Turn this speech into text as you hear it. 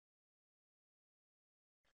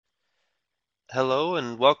Hello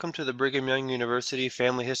and welcome to the Brigham Young University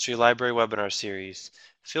Family History Library webinar series.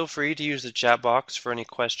 Feel free to use the chat box for any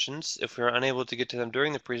questions. If we are unable to get to them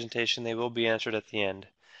during the presentation, they will be answered at the end.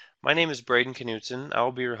 My name is Braden Knutson. I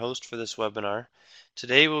will be your host for this webinar.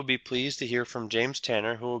 Today we'll be pleased to hear from James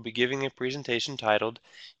Tanner, who will be giving a presentation titled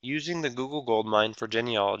Using the Google Goldmine for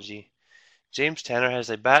Genealogy. James Tanner has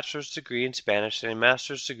a bachelor's degree in Spanish and a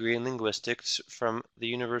master's degree in linguistics from the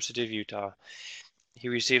University of Utah. He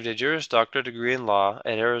received a Juris Doctor degree in law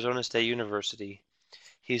at Arizona State University.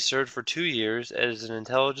 He served for 2 years as an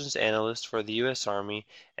intelligence analyst for the U.S. Army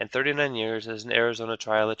and 39 years as an Arizona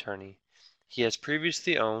trial attorney. He has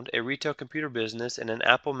previously owned a retail computer business and an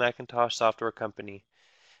Apple Macintosh software company.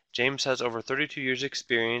 James has over 32 years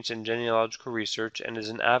experience in genealogical research and is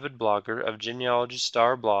an avid blogger of Genealogy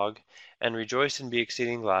Star blog and Rejoice and Be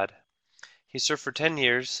Exceeding Glad. He served for 10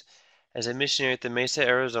 years as a missionary at the Mesa,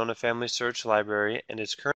 Arizona Family Search Library and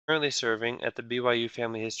is currently serving at the BYU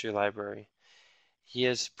Family History Library. He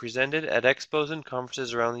has presented at expos and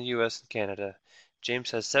conferences around the U.S. and Canada.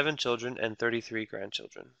 James has 7 children and 33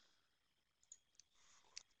 grandchildren.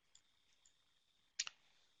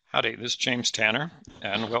 Howdy, this is James Tanner,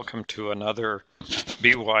 and welcome to another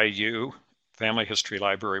BYU Family History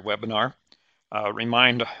Library webinar.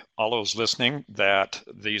 Remind all those listening that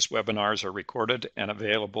these webinars are recorded and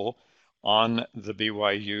available on the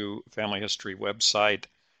BYU Family History website,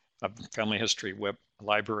 Family History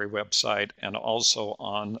Library website, and also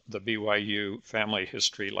on the BYU Family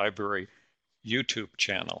History Library YouTube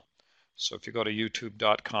channel. So if you go to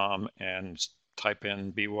youtube.com and type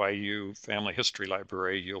in BYU Family History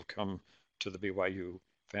Library, you'll come to the BYU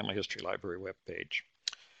Family History Library webpage.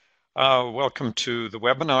 Welcome to the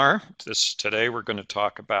webinar. Today we're going to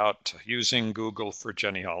talk about using Google for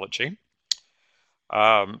genealogy.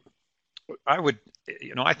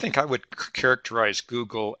 I think I would characterize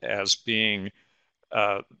Google as being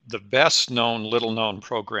the best known, little known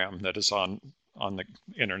program that is on the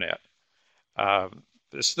internet.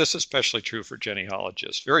 This is especially true for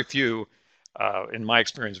genealogists. Very few, in my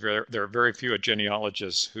experience, there are very few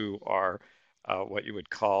genealogists who are what you would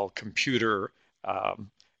call computer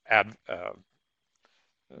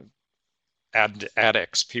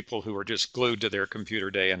addicts, people who are just glued to their computer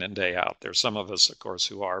day in and day out. There's some of us, of course,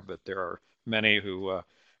 who are, but there are many who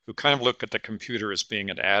kind of look at the computer as being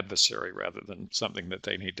an adversary rather than something that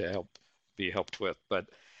they need to be helped with. But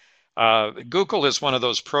Google is one of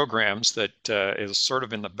those programs that is sort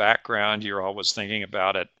of in the background. You're always thinking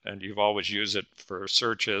about it, and you've always used it for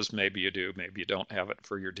searches. Maybe you do, maybe you don't have it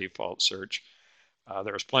for your default search.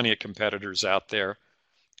 There's plenty of competitors out there,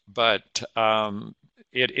 but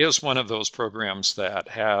it is one of those programs that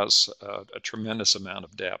has a tremendous amount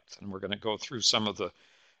of depth, and we're going to go through some of the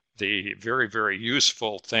very, very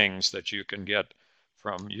useful things that you can get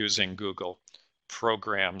from using Google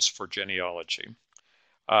programs for genealogy.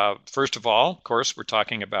 First of all, of course, we're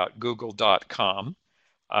talking about google.com.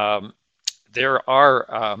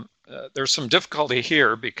 There's some difficulty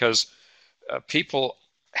here because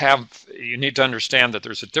you need to understand that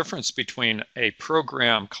there's a difference between a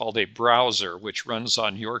program called a browser, which runs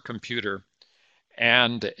on your computer,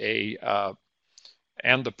 and the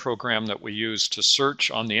program that we use to search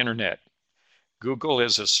on the internet. Google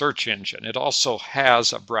is a search engine. It also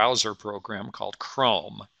has a browser program called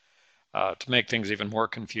Chrome. To make things even more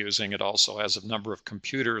confusing, it also has a number of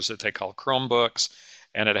computers that they call Chromebooks,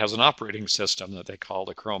 and it has an operating system that they call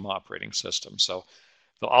the Chrome operating system. So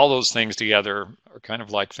all those things together are kind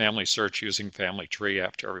of like Family Search using Family Tree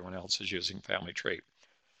after everyone else is using Family Tree.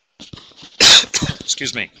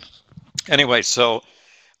 Excuse me. Anyway, so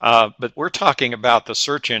but we're talking about the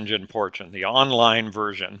search engine portion, the online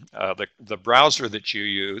version. The browser that you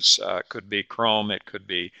use could be Chrome, it could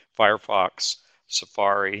be Firefox,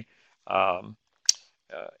 Safari,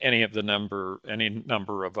 any number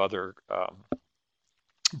of other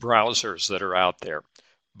browsers that are out there.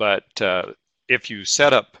 But if you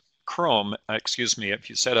set up if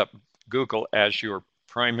you set up Google as your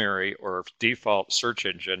primary or default search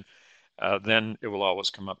engine, then it will always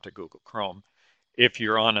come up to Google Chrome. If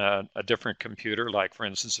you're on a different computer, like for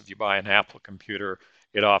instance, if you buy an Apple computer,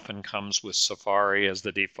 it often comes with Safari as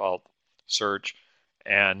the default search,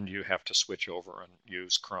 and you have to switch over and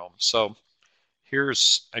use Chrome. So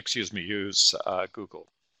use Google.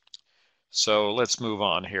 So let's move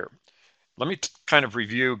on here. Let me kind of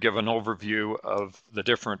give an overview of the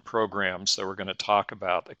different programs that we're going to talk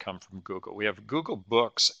about that come from Google. We have Google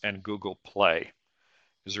Books and Google Play.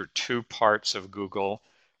 These are two parts of Google,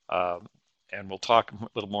 and we'll talk a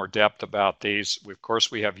little more depth about these. Of course,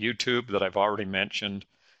 we have YouTube that I've already mentioned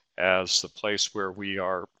as the place where we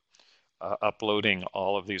are uploading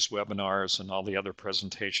all of these webinars and all the other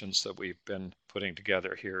presentations that we've been putting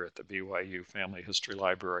together here at the BYU Family History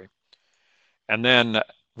Library. And then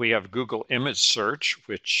we have Google Image Search,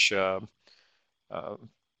 which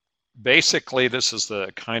basically this is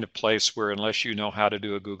the kind of place where unless you know how to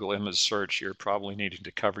do a Google Image Search, you're probably needing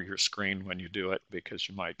to cover your screen when you do it because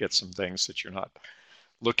you might get some things that you're not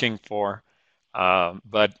looking for.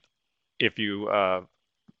 But if you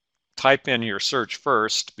type in your search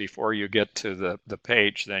first before you get to the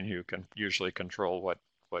page, then you can usually control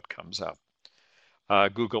what comes up.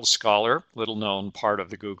 Google Scholar, little known part of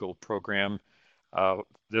the Google program.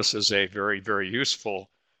 This is a very, very useful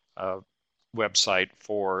website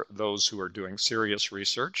for those who are doing serious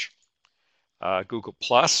research. Google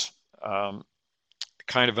Plus,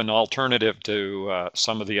 kind of an alternative to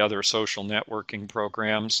some of the other social networking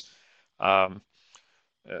programs.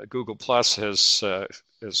 Google Plus has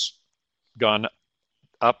gone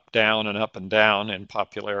up, down, and down in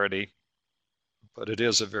popularity, but it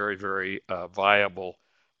is a very, very viable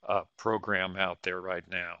program out there right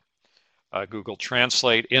now. Google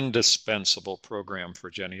Translate, indispensable program for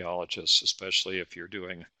genealogists, especially if you're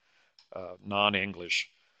doing non-English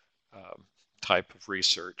type of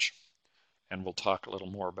research. And we'll talk a little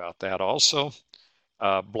more about that also.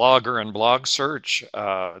 Blogger and Blog Search,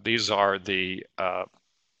 these are the,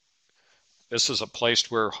 this is a place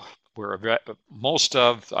where most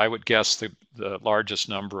of, I would guess, the largest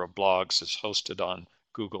number of blogs is hosted on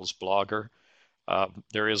Google's Blogger.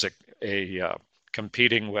 There is a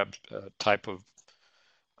competing web type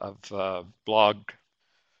of blog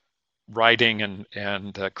writing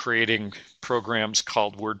and creating programs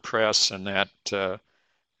called WordPress, and that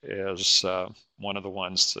is one of the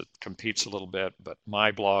ones that competes a little bit. But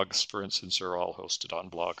my blogs, for instance, are all hosted on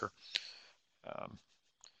Blogger.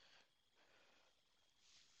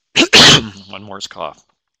 One more cough.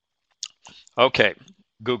 Okay,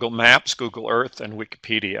 Google Maps, Google Earth, and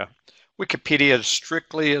Wikipedia. Wikipedia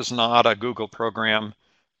strictly is not a Google program,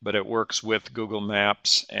 but it works with Google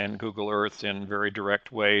Maps and Google Earth in very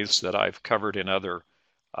direct ways that I've covered in other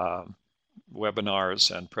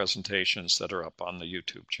webinars and presentations that are up on the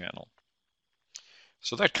YouTube channel.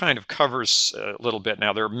 So that kind of covers a little bit.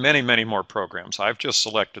 Now, there are many, many more programs. I've just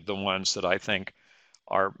selected the ones that I think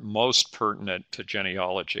are most pertinent to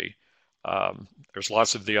genealogy. There's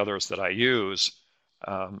lots of the others that I use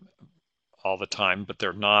all the time, but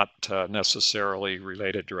they're not necessarily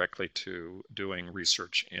related directly to doing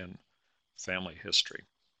research in family history.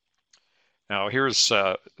 Now, here's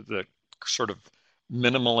the sort of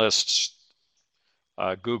minimalist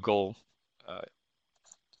Google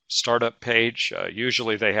startup page.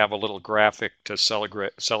 Usually they have a little graphic to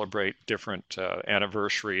celebrate different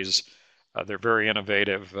anniversaries. They're very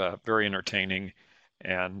innovative, very entertaining,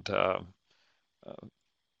 and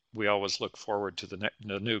we always look forward to the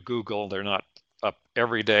new Google. They're not up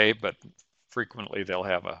every day, but frequently they'll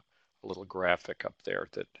have a little graphic up there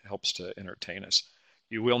that helps to entertain us.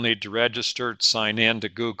 You will need to register, sign in to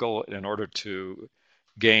Google in order to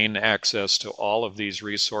gain access to all of these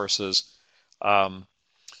resources.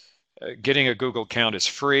 Getting a Google account is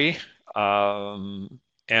free, and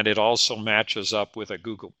it also matches up with a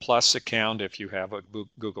Google Plus account if you have a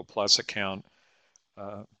Google Plus account.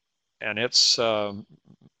 And it's, you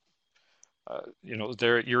know,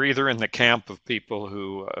 you're either in the camp of people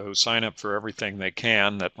who sign up for everything they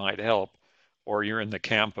can that might help, or you're in the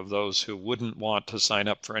camp of those who wouldn't want to sign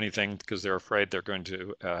up for anything because they're afraid they're going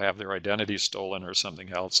to have their identity stolen or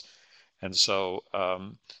something else. And so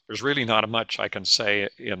there's really not much I can say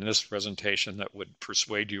in this presentation that would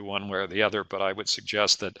persuade you one way or the other, but I would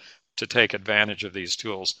suggest that to take advantage of these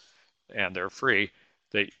tools, and they're free,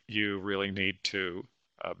 that you really need to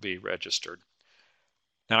be registered.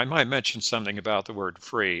 Now, I might mention something about the word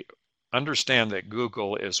free. Understand that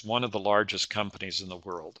Google is one of the largest companies in the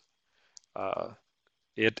world.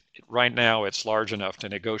 Right now, it's large enough to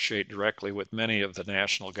negotiate directly with many of the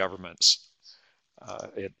national governments.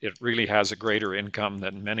 It really has a greater income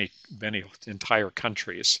than many entire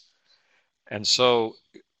countries. And so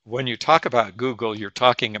when you talk about Google, you're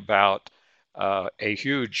talking about a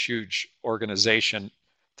huge organization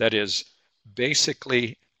that is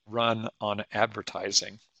basically run on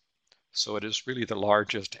advertising. So it is really the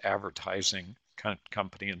largest advertising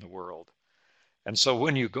company in the world. And so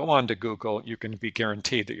when you go onto Google, you can be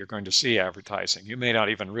guaranteed that you're going to see advertising. You may not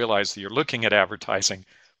even realize that you're looking at advertising,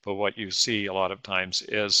 but what you see a lot of times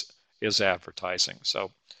is advertising.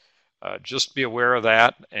 So just be aware of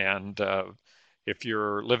that. And if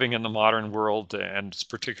you're living in the modern world, and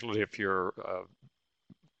particularly if you're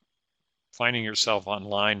finding yourself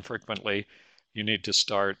online frequently, you need to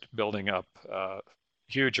start building up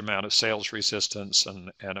huge amount of sales resistance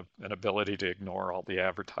and an ability to ignore all the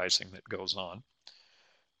advertising that goes on.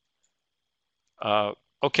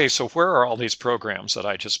 Okay, so where are all these programs that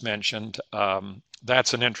I just mentioned?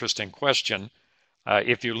 That's an interesting question.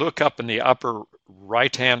 If you look up in the upper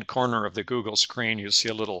right-hand corner of the Google screen, you see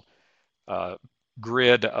a little uh,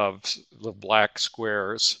 grid of the black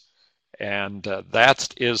squares, and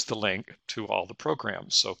that is the link to all the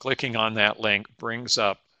programs. So clicking on that link brings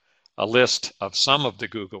up a list of some of the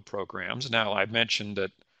Google programs. Now, I mentioned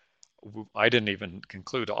that I didn't even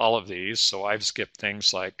conclude all of these, so I've skipped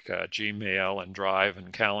things like Gmail and Drive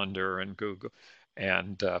and Calendar and Google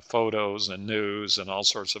and Photos and News and all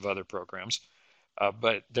sorts of other programs.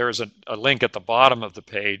 But there's a link at the bottom of the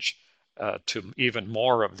page to even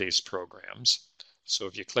more of these programs. So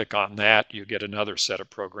if you click on that, you get another set of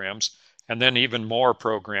programs, and then even more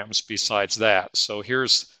programs besides that. So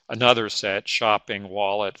here's another set: shopping,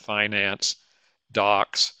 wallet, finance,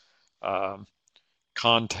 docs, um,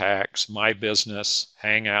 contacts, my business,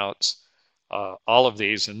 hangouts, all of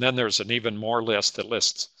these. And then there's an even more list that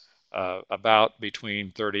lists about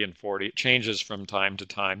between 30 and 40. It changes from time to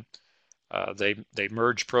time. They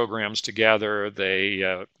merge programs together.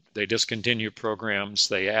 They discontinue programs.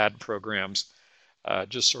 They add programs.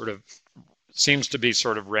 Just sort of seems to be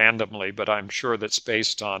sort of randomly, but I'm sure that's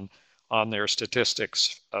based on their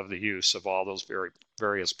statistics of the use of all those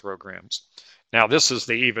various programs. Now this is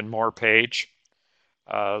the even more page.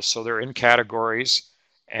 So they're in categories.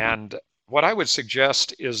 And what I would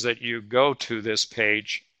suggest is that you go to this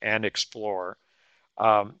page and explore.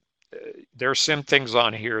 Um, there's some things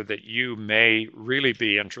on here that you may really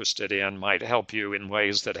be interested in, might help you in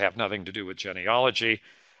ways that have nothing to do with genealogy,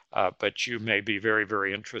 but you may be very,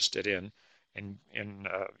 very interested in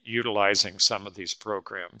utilizing some of these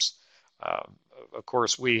programs. Of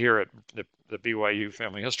course, we here at the BYU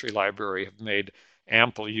Family History Library have made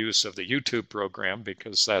ample use of the YouTube program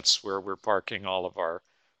because that's where we're parking all of our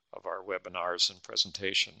webinars and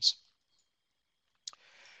presentations.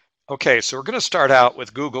 Okay, so we're going to start out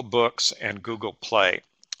with Google Books and Google Play.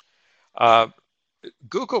 Uh,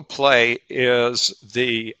 Google Play is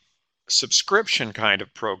the subscription kind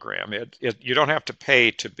of program. You don't have to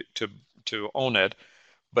pay to own it,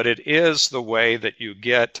 but it is the way that you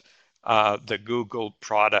get the Google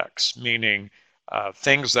products, meaning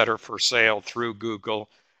things that are for sale through Google.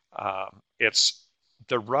 It's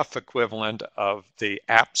the rough equivalent of the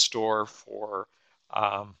App Store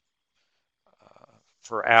um,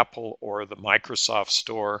 for Apple or the Microsoft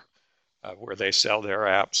Store where they sell their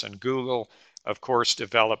apps. And Google, of course,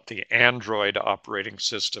 developed the Android operating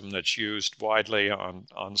system that's used widely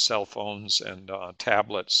on cell phones and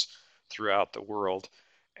tablets throughout the world.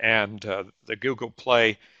 And the Google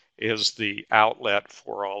Play is the outlet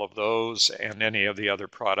for all of those and any of the other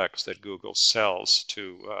products that Google sells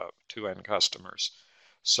to end customers.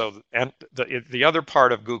 So, and the other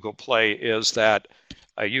part of Google Play is that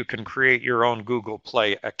you can create your own Google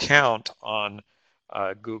Play account on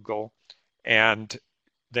Google, and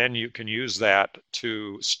then you can use that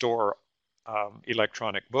to store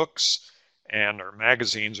electronic books and or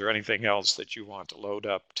magazines or anything else that you want to load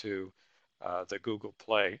up to the Google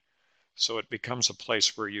Play. So it becomes a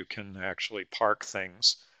place where you can actually park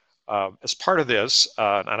things. As part of this,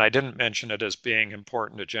 and I didn't mention it as being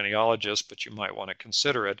important to genealogists, but you might want to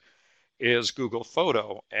consider it, is Google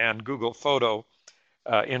Photo. And Google Photo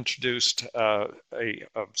introduced a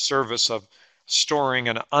service of storing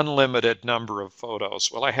an unlimited number of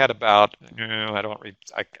photos. Well, I had about,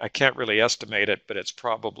 I can't really estimate it, but it's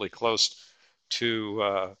probably close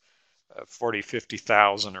to 40,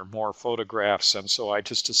 50,000 or more photographs. And so I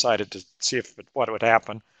just decided to see what would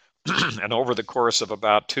happen. And over the course of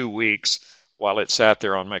about 2 weeks, while it sat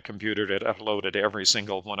there on my computer, it uploaded every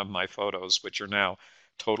single one of my photos, which are now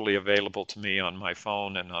totally available to me on my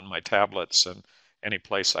phone and on my tablets and any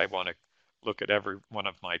place I want to look at every one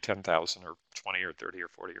of my 10,000 or 20 or 30 or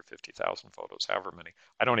 40 or 50,000 photos, however many.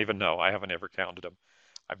 I don't even know. I haven't ever counted them.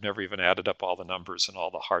 I've never even added up all the numbers and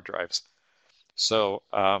all the hard drives. So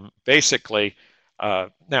basically,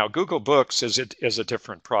 now Google Books is a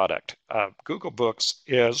different product. Google Books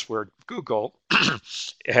is where Google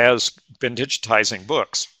has been digitizing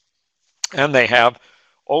books, and they have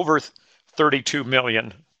over 32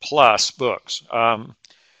 million plus books.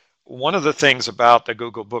 One of the things about the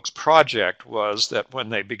Google Books project was that when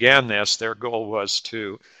they began this, their goal was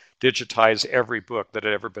to digitize every book that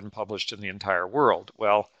had ever been published in the entire world.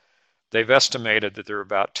 Well, they've estimated that there are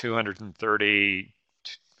about 230,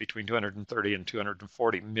 between 230 and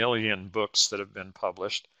 240 million books that have been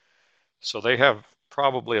published. So they have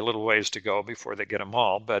probably a little ways to go before they get them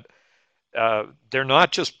all. But they're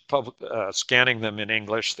not just scanning them in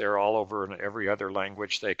English, they're all over in every other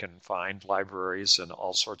language they can find, libraries and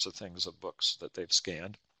all sorts of things of books that they've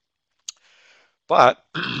scanned. But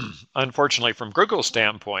unfortunately, from Google's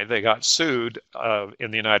standpoint, they got sued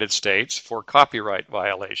in the United States for copyright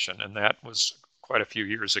violation, and that was quite a few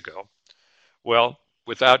years ago. Well,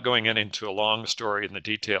 without going into a long story in the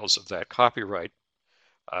details of that copyright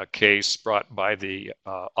case brought by the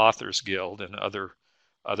Authors Guild and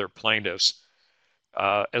other plaintiffs,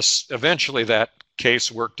 eventually that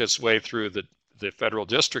case worked its way through the federal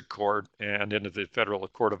district court and into the federal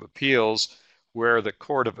court of appeals, where the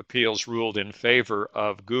court of appeals ruled in favor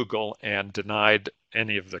of Google and denied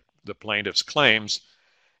any of the plaintiffs' claims,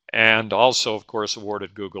 and also, of course,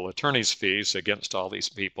 awarded Google attorney's fees against all these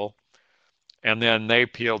people. And then they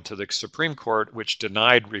appealed to the Supreme Court, which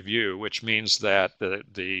denied review, which means that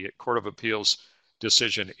the Court of Appeals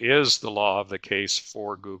decision is the law of the case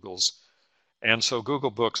for Google's. And so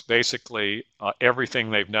Google Books, basically,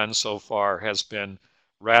 everything they've done so far has been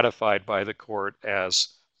ratified by the court as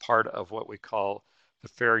part of what we call the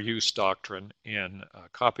fair use doctrine in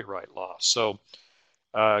copyright law. So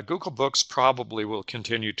Google Books probably will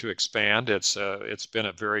continue to expand. It's been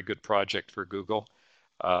a very good project for Google.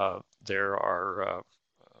 There are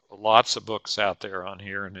lots of books out there on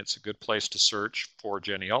here, and it's a good place to search for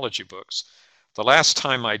genealogy books. The last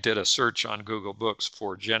time I did a search on Google Books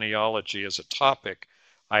for genealogy as a topic,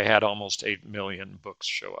 I had almost 8 million books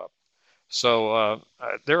show up. So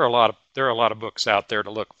there are a lot of books out there to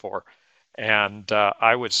look for, and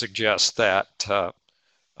I would suggest that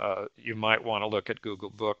you might want to look at Google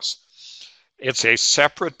Books. It's a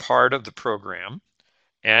separate part of the program,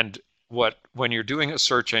 and when you're doing a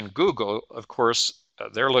search in Google, of course,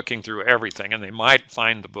 they're looking through everything, and they might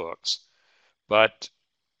find the books, but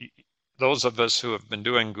those of us who have been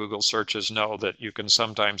doing Google searches know that you can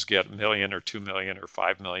sometimes get a million or 2 million or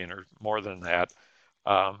 5 million or more than that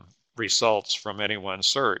results from any one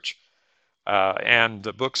search. And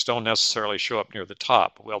the books don't necessarily show up near the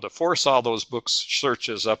top. Well, to force all those books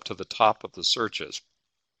searches up to the top of the searches,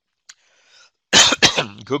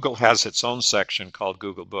 Google has its own section called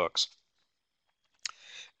Google Books.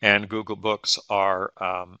 And Google Books are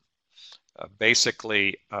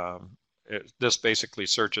basically this basically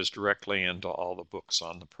searches directly into all the books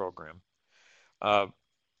on the program.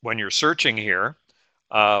 When you're searching here,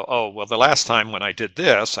 well, the last time when I did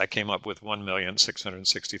this, I came up with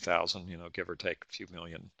 1,660,000, give or take a few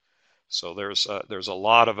million. So there's a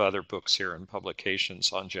lot of other books here and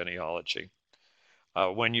publications on genealogy.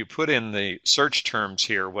 When you put in the search terms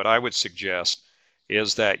here, what I would suggest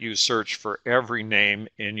is that you search for every name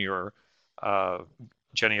in your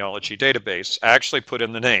genealogy database. Actually put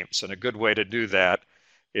in the names, and a good way to do that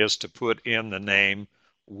is to put in the name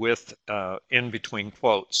with in between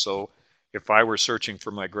quotes. So if I were searching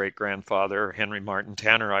for my great-grandfather, Henry Martin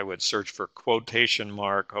Tanner, I would search for quotation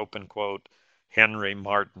mark, open quote, Henry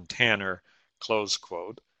Martin Tanner, close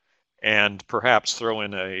quote, and perhaps throw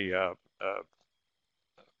in a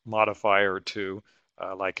modifier to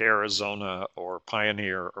like Arizona or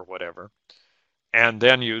Pioneer or whatever, and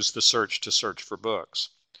then use the search to search for books.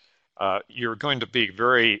 You're going to be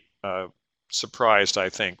very surprised, I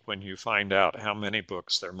think, when you find out how many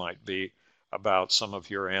books there might be about some of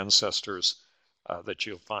your ancestors that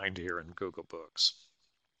you'll find here in Google Books.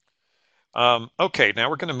 Okay, now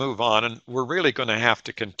we're going to move on, and we're really going to have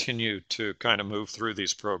to continue to kind of move through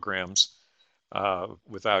these programs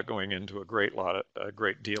without going into a great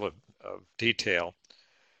deal of detail.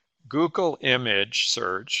 Google image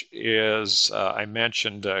search is, I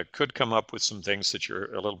mentioned, could come up with some things that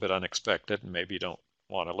you're a little bit unexpected and maybe you don't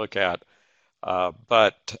want to look at.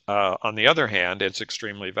 But on the other hand, it's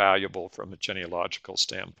extremely valuable from a genealogical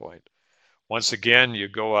standpoint. Once again, you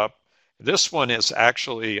go up. This one is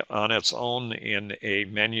actually on its own in a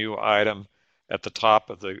menu item at the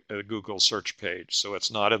top of the Google search page. So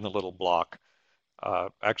it's not in the little block.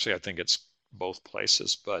 Actually, I think it's both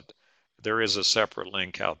places, but there is a separate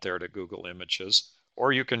link out there to Google Images.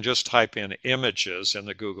 Or you can just type in images in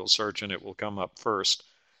the Google search and it will come up first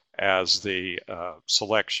as the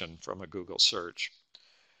selection from a Google search.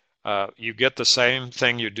 You get the same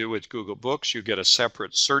thing you do with Google Books. You get a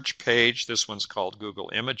separate search page. This one's called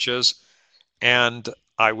Google Images. And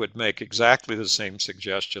I would make exactly the same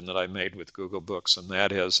suggestion that I made with Google Books, and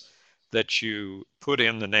that is that you put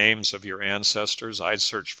in the names of your ancestors. I'd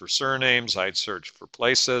search for surnames. I'd search for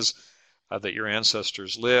places that your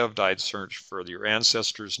ancestors lived. I'd search for your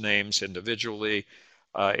ancestors' names individually,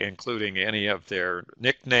 including any of their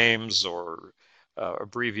nicknames or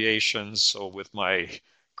abbreviations. So with my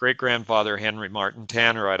great-grandfather Henry Martin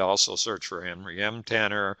Tanner, I'd also search for Henry M.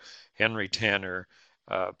 Tanner, Henry Tanner,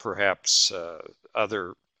 perhaps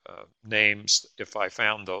other names if I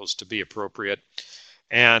found those to be appropriate.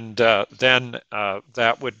 And then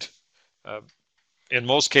that would, uh, in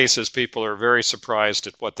most cases, people are very surprised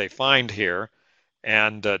at what they find here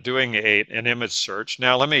and doing an image search.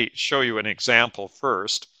 Now, let me show you an example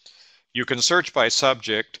first. You can search by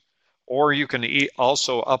subject, or you can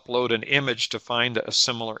also upload an image to find a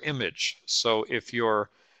similar image. So if you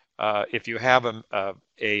have an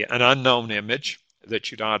unknown image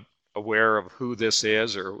that you're not aware of who this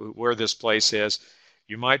is or where this place is,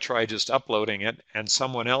 you might try just uploading it, and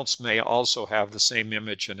someone else may also have the same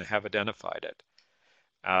image and have identified it.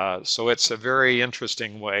 So it's a very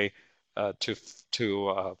interesting way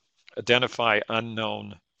to identify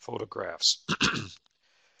unknown photographs.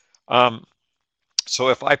 So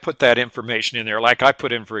if I put that information in there, like I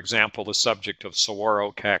put in, for example, the subject of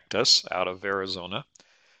saguaro cactus out of Arizona.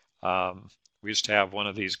 We used to have one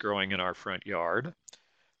of these growing in our front yard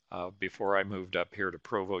before I moved up here to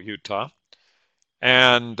Provo, Utah.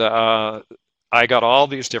 And I got all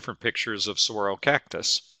these different pictures of saguaro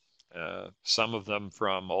cactus. Some of them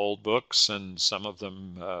from old books and some of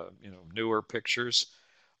them, newer pictures.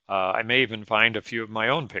 I may even find a few of my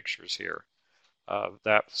own pictures here.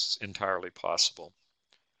 That's entirely possible.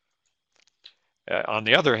 On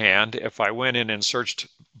the other hand, if I went in and searched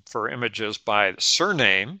for images by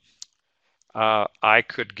surname, I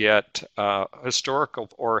could get historical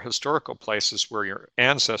places where your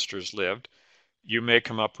ancestors lived. You may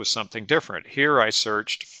come up with something different. Here I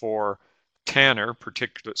searched for Tanner,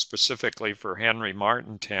 specifically for Henry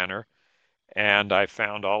Martin Tanner, and I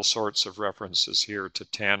found all sorts of references here to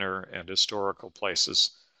Tanner and historical places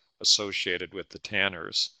associated with the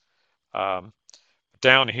Tanners.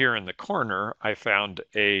 Down here in the corner, I found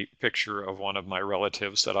a picture of one of my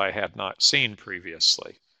relatives that I had not seen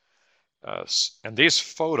previously. And these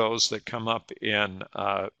photos that come up in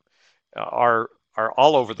are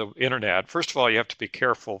all over the internet. First of all, you have to be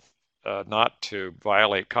careful not to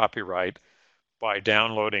violate copyright by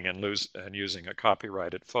downloading and using a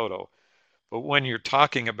copyrighted photo. But when you're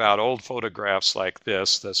talking about old photographs like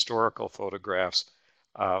this, the historical photographs,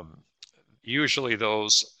 usually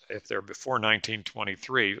those, if they're before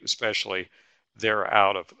 1923 especially, they're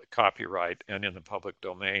out of copyright and in the public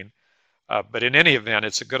domain. But in any event,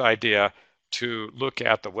 it's a good idea to look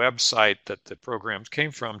at the website that the programs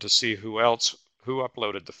came from to see who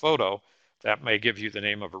uploaded the photo. That may give you the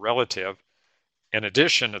name of a relative. In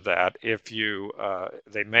addition to that,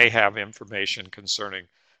 they may have information concerning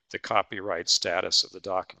the copyright status of the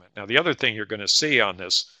document. Now, the other thing you're going to see on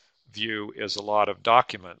this view is a lot of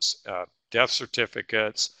documents, death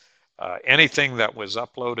certificates, anything that was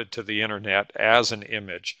uploaded to the internet as an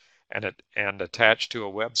image and attached to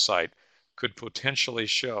a website could potentially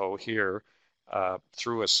show here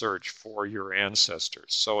through a search for your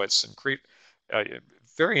ancestors. So it's a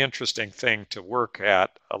very interesting thing to work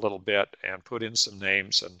at a little bit and put in some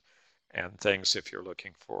names and things if you're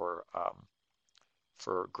looking for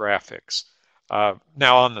graphics.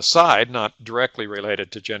 Now on the side, not directly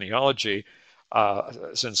related to genealogy,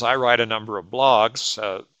 since I write a number of blogs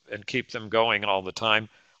and keep them going all the time,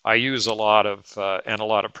 I use a lot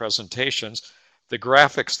of presentations. The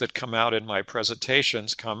graphics that come out in my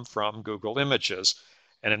presentations come from Google Images,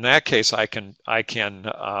 and in that case, I can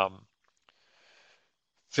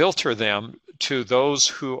filter them to those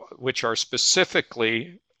which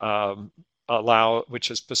specifically allow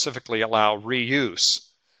reuse,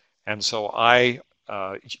 and so I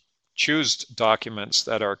choose documents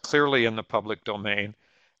that are clearly in the public domain.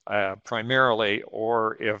 Primarily,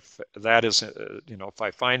 or if that is, if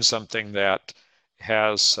I find something that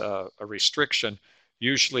has a restriction,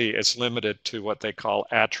 usually it's limited to what they call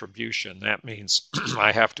attribution. That means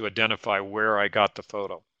I have to identify where I got the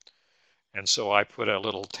photo. And so I put a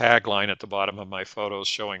little tagline at the bottom of my photos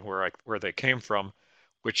showing where they came from,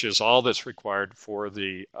 which is all that's required for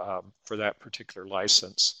that particular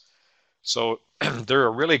license. So they're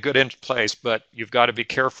a really good in place, but you've got to be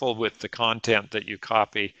careful with the content that you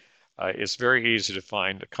copy. It's very easy to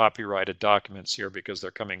find copyrighted documents here because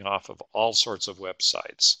they're coming off of all sorts of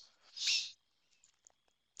websites.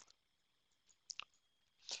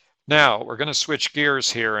 Now we're going to switch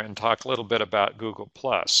gears here and talk a little bit about Google+.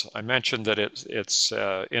 I mentioned that it's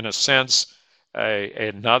in a sense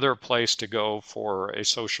another place to go for a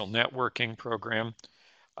social networking program.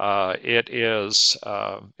 It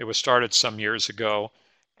was started some years ago,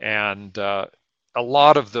 and a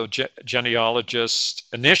lot of the genealogists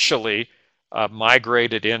initially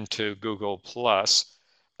migrated into Google+.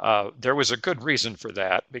 There was a good reason for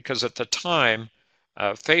that, because at the time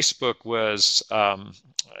Facebook was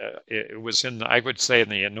it was in I would say in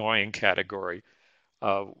the annoying category.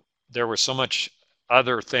 Uh, there were so much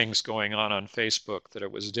other things going on Facebook that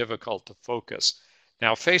it was difficult to focus.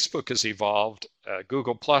 Now Facebook has evolved,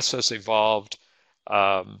 Google Plus has evolved.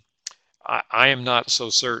 Um, I am not so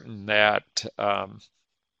certain that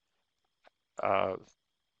uh,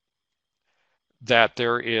 that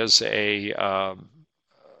there is a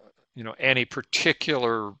any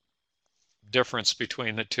particular difference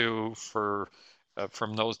between the two for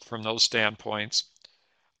from those standpoints.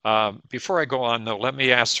 Before I go on, though, let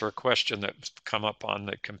me answer a question that's come up on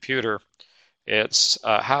the computer. It's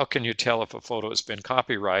how can you tell if a photo has been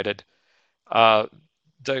copyrighted? Uh,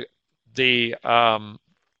 the the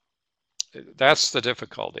That's the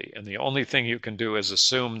difficulty, and the only thing you can do is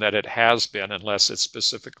assume that it has been, unless it's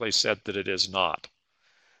specifically said that it is not.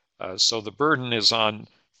 So the burden is on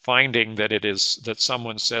finding that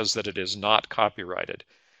someone says that it is not copyrighted.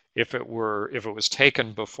 If it was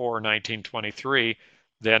taken before 1923,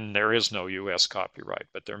 then there is no U.S. copyright,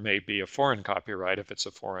 but there may be a foreign copyright if it's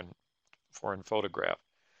a foreign photograph.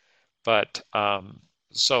 But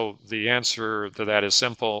so the answer to that is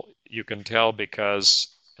simple. You can tell because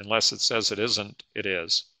unless it says it isn't, it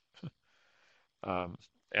is. Um,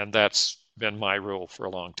 and that's been my rule for a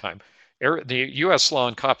long time. The U.S. law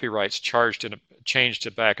on copyrights changed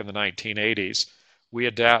it back in the 1980s. We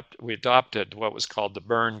adopted what was called the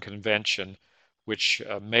Berne Convention, which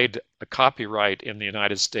made a copyright in the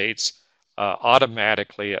United States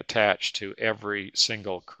automatically attached to every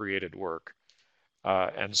single created work.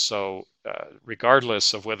 And so,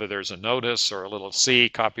 regardless of whether there's a notice or a little C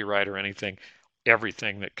copyright or anything,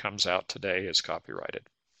 everything that comes out today is copyrighted.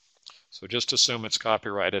 So just assume it's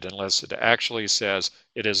copyrighted unless it actually says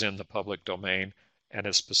it is in the public domain and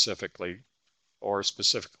is specifically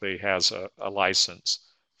has a license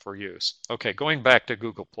for use. Okay, going back to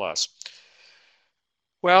Google Plus.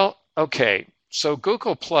 Well, okay, so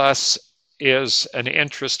Google Plus is an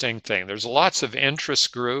interesting thing. There's lots of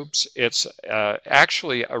interest groups. It's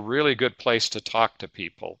actually a really good place to talk to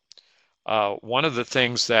people. One of the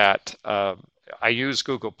things that I use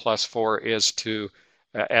Google Plus for is to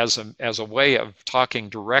as a way of talking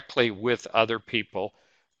directly with other people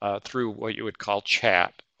through what you would call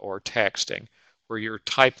chat or texting, where you're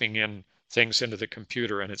typing in things into the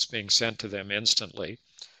computer and it's being sent to them instantly.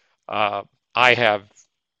 Uh, I have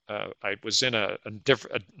I was in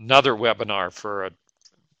another webinar for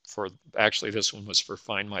actually this one was for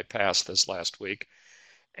Find My Past this last week,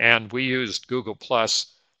 and we used Google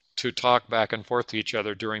Plus to talk back and forth to each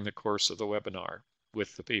other during the course of the webinar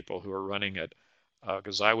with the people who are running it,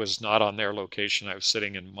 because I was not on their location. I was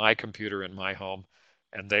sitting in my computer in my home,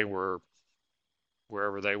 and they were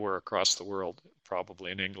wherever they were across the world,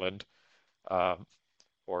 probably in England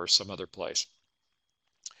or some other place.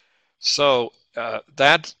 So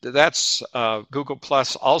that's Google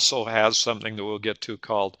Plus also has something that we'll get to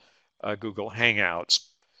called Google Hangouts,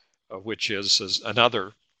 which is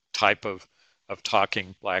another type of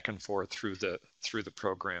talking back and forth through the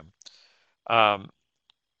program.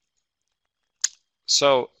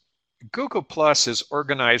 So Google Plus is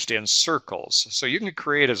organized in circles, so you can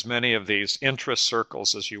create as many of these interest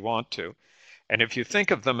circles as you want to. And if you think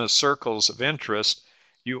of them as circles of interest,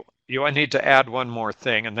 you need to add one more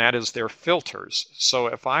thing, and that is their filters. So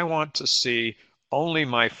if I want to see only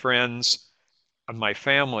my friends and my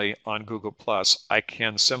family on Google Plus, I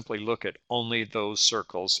can simply look at only those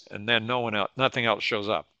circles, and then nothing else shows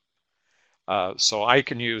up. So I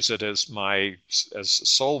can use it as a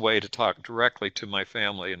sole way to talk directly to my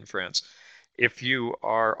family and friends. If you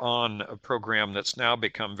are on a program that's now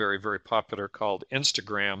become very, very popular called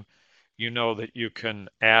Instagram, you know that you can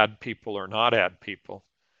add people or not add people.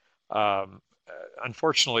 Um,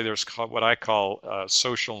 Unfortunately, there's what I call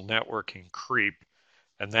social networking creep,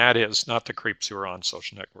 and that is not the creeps who are on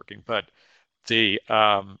social networking, but the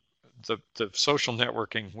social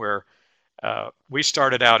networking where we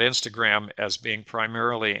started out Instagram as being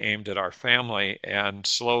primarily aimed at our family, and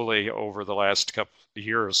slowly over the last couple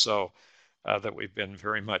year or so that we've been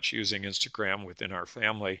very much using Instagram within our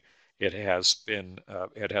family. It has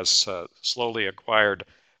slowly acquired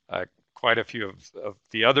quite a few of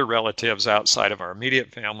the other relatives outside of our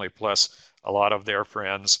immediate family, plus a lot of their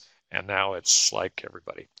friends, and now it's like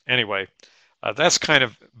everybody. Anyway, but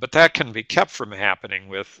that can be kept from happening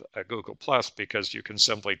with Google Plus because you can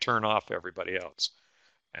simply turn off everybody else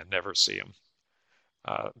and never see them.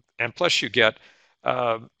 And plus you get,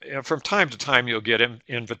 from time to time, you'll get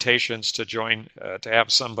invitations to join, to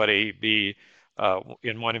have somebody be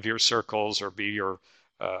in one of your circles or be your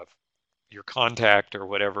contact or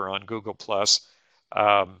whatever on Google Plus.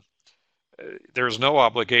 Um, there's no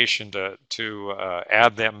obligation to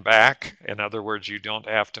add them back. In other words, you don't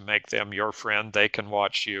have to make them your friend. They can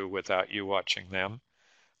watch you without you watching them.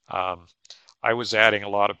 Um, I was adding a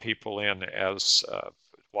lot of people in as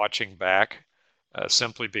watching back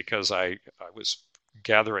simply because I was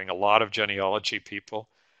gathering a lot of genealogy people.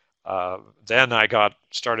 Then I got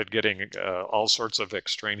started getting all sorts of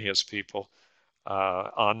extraneous people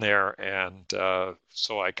on there, and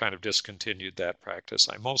so I kind of discontinued that practice.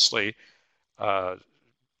 I mostly uh,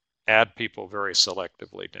 add people very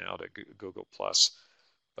selectively now to Google Plus,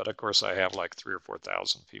 but of course I have like 3 or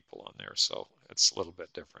 4,000 people on there, so it's a little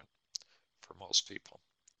bit different for most people.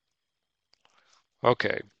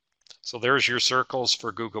 Okay, so there's your circles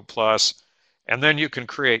for Google Plus. And then you can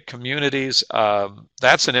create communities.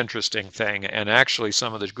 That's an interesting thing. And actually,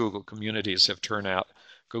 some of the Google Plus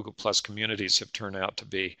communities have turned out to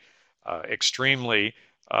be extremely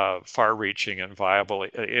far-reaching and viable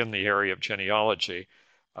in the area of genealogy.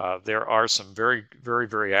 There are some very, very,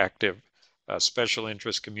 very active special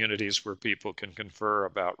interest communities where people can confer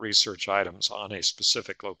about research items on a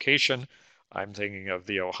specific location. I'm thinking of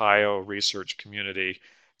the Ohio research community,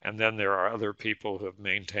 and then there are other people who have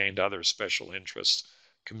maintained other special interest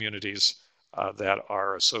communities that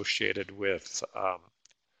are associated with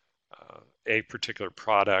a particular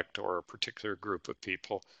product or a particular group of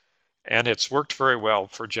people. And it's worked very well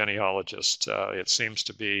for genealogists. It seems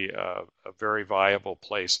to be a very viable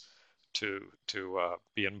place to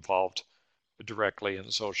be involved directly in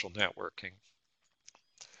social networking.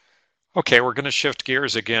 Okay, we're going to shift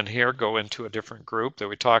gears again here, go into a different group that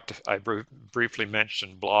we talked. I briefly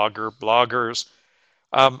mentioned bloggers.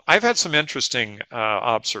 I've had some interesting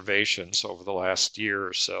observations over the last year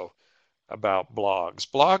or so about blogs.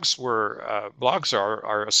 Blogs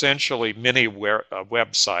are essentially mini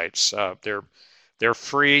websites. They're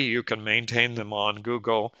free. You can maintain them on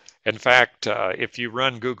Google. In fact, if you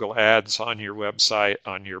run Google Ads on your website,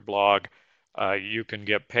 on your blog, you can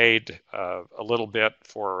get paid a little bit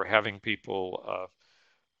for having people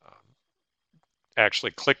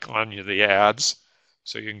actually click on the ads.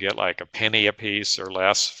 So you can get like a penny a piece or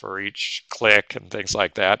less for each click and things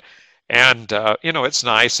like that. And it's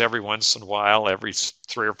nice every once in a while, every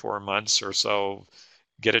 3 or 4 months or so,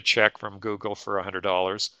 get a check from Google for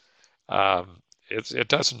 $100. It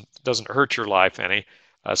doesn't hurt your life any.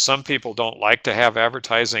 Some people don't like to have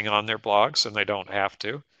advertising on their blogs, and they don't have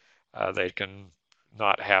to. They can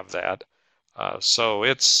not have that. So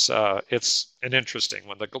it's an interesting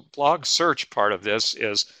one. The blog search part of this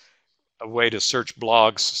is a way to search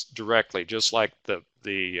blogs directly, just like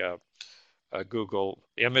the Google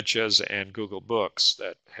Images and Google Books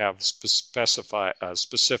that have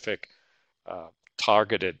specific uh,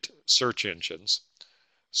 targeted search engines.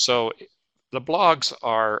 So the blogs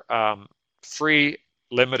are free,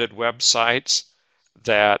 limited websites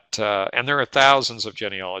and there are thousands of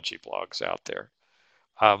genealogy blogs out there.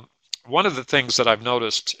 Um, One of the things that I've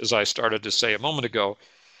noticed, as I started to say a moment ago,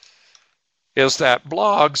 is that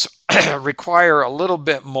blogs require a little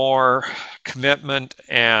bit more commitment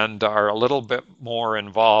and are a little bit more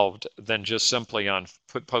involved than just simply on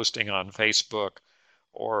posting on Facebook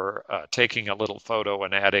or taking a little photo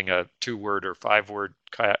and adding a 2-word or 5-word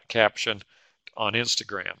caption on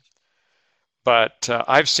Instagram. But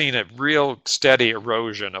I've seen a real steady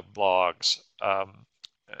erosion of blogs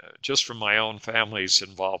just from my own family's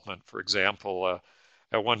involvement. For example,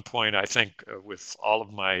 at one point, I think with all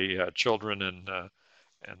of my children and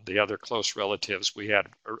the other close relatives, we had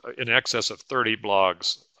in excess of 30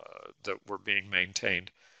 blogs that were being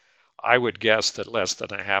maintained. I would guess that less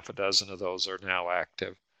than a half a dozen of those are now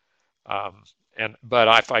active. Um, but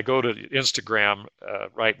if I go to Instagram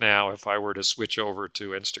right now, if I were to switch over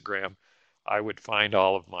to Instagram, I would find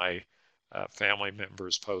all of my family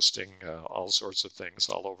members posting all sorts of things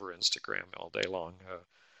all over Instagram all day long.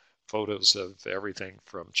 Photos of everything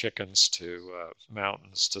from chickens to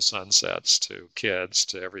mountains to sunsets to kids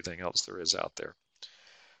to everything else there is out there.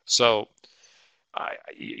 So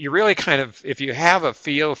you really kind of, if you have a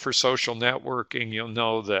feel for social networking, you'll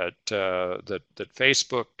know that that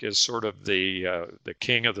Facebook is sort of the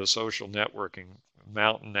king of the social networking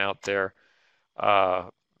mountain out there. Uh,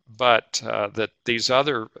 but that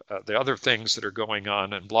the other things that are going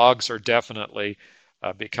on, and blogs are definitely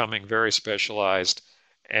becoming very specialized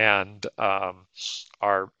and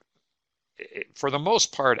are, for the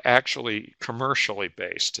most part, actually commercially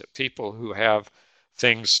based. People who have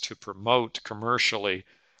things to promote commercially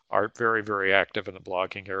are very, very active in the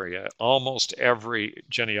blogging area. Almost every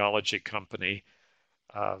genealogy company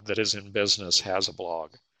that is in business has a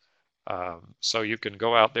blog. So you can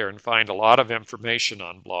go out there and find a lot of information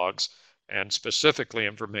on blogs, and specifically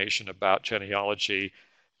information about genealogy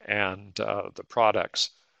and the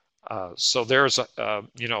products. So there's,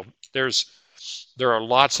 you know, there's there are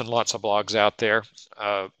lots and lots of blogs out there.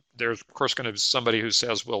 There's, of course, going to be somebody who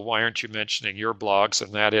says, well, why aren't you mentioning your blogs?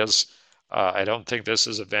 And that is, I don't think this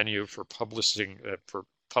is a venue for publicizing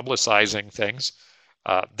things.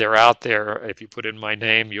 They're out there. If you put in my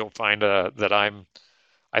name, you'll find that I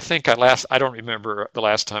don't remember the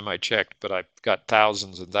last time I checked, but I've got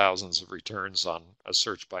thousands and thousands of returns on a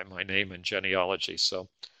search by my name in genealogy. So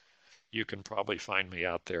you can probably find me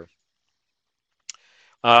out there.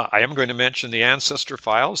 I am going to mention the ancestor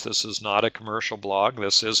files. This is not a commercial blog.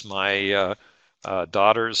 This is my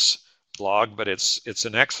daughter's blog, but it's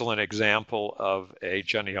an excellent example of a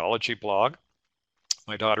genealogy blog.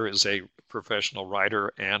 My daughter is a professional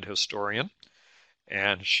writer and historian,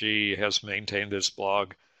 and she has maintained this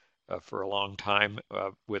blog for a long time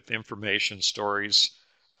with information, stories,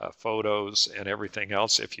 photos, and everything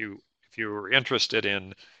else. If you are interested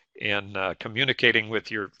in communicating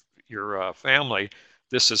with your family,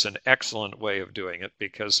 this is an excellent way of doing it,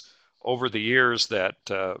 because over the years that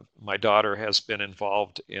my daughter has been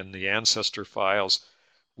involved in the ancestor files,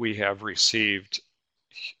 we have received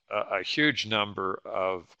a huge number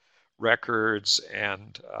of records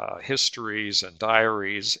and histories and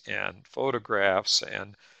diaries and photographs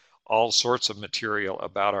and all sorts of material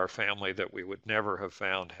about our family that we would never have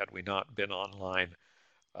found had we not been online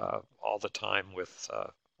all the time with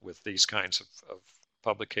these kinds of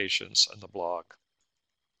publications and the blog.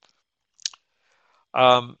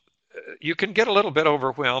 Um, you can get a little bit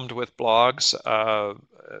overwhelmed with blogs.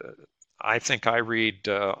 I think I read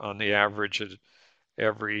on the average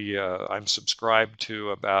I'm subscribed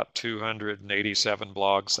to about 287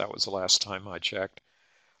 blogs. That was the last time I checked.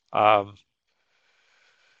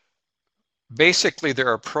 Basically, there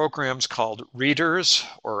are programs called readers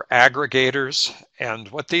or aggregators, and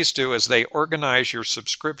what these do is they organize your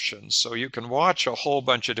subscriptions so you can watch a whole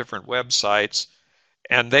bunch of different websites,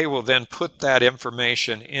 and they will then put that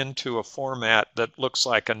information into a format that looks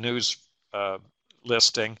like a news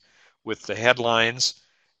listing with the headlines,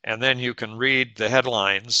 and then you can read the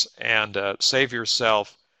headlines and save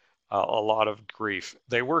yourself a lot of grief.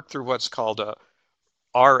 They work through what's called a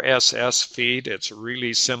RSS feed. It's a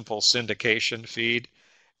really simple syndication feed,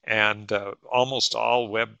 and almost all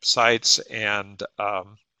websites and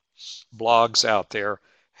blogs out there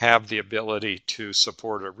have the ability to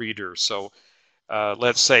support a reader. So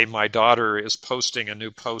let's say my daughter is posting a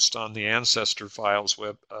new post on the Ancestor Files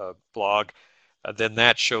web blog, then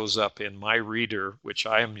that shows up in my reader, which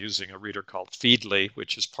I am using a reader called Feedly,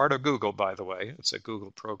 which is part of Google, by the way. It's a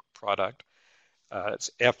Google product.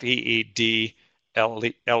 It's Feedly,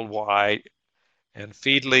 and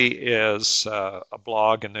Feedly is a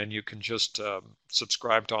blog, and then you can just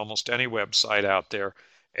subscribe to almost any website out there.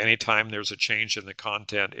 Anytime there's a change in the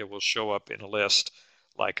content, it will show up in a list,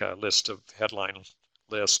 like a list of headline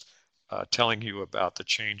list, telling you about the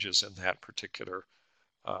changes in that particular,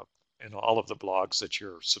 in all of the blogs that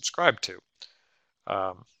you're subscribed to.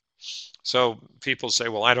 So people say,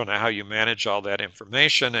 well, I don't know how you manage all that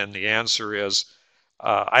information, and the answer is,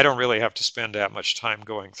 I don't really have to spend that much time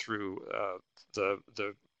going through the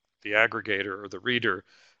aggregator or the reader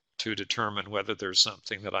to determine whether there's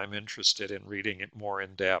something that I'm interested in reading it more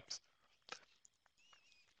in depth.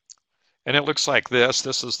 And it looks like this.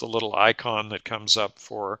 This is the little icon that comes up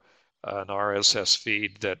for an RSS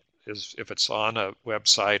feed that is, if it's on a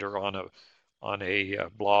website or on a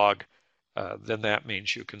blog, then that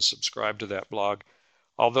means you can subscribe to that blog.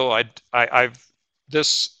 Although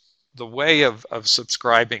the way of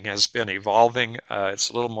subscribing has been evolving. It's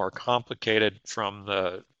a little more complicated from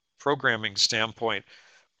the programming standpoint,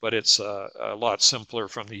 but it's a lot simpler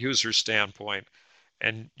from the user standpoint.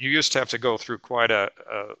 And you used to have to go through quite a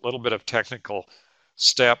little bit of technical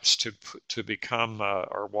steps to become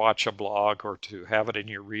or watch a blog or to have it in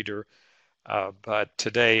your reader. But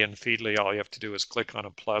today in Feedly, all you have to do is click on a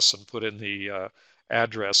plus and put in the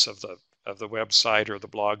address of the website or the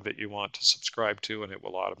blog that you want to subscribe to, and it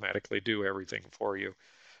will automatically do everything for you.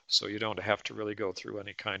 So you don't have to really go through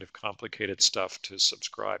any kind of complicated stuff to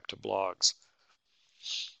subscribe to blogs.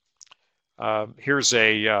 Here's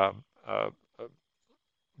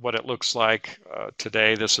what it looks like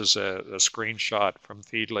today. This is a screenshot from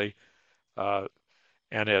Feedly,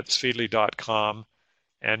 and it's feedly.com.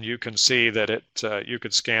 And you can see that you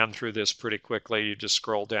could scan through this pretty quickly. You just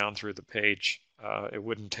scroll down through the page. It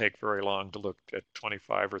wouldn't take very long to look at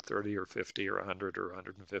 25 or 30 or 50 or 100 or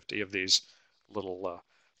 150 of these little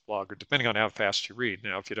blogger, depending on how fast you read.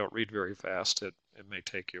 Now, if you don't read very fast, it may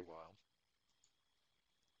take you a while.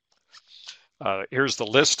 Here's the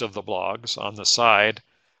list of the blogs on the side.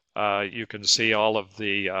 You can see all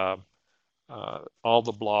the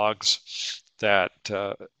blogs that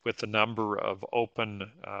with the number of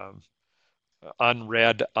open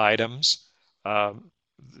unread items. Um,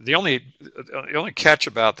 the only catch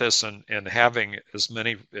about this and having as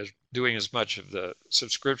many as doing as much of the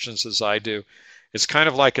subscriptions as I do, it's kind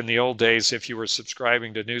of like in the old days if you were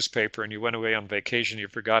subscribing to newspaper and you went away on vacation, you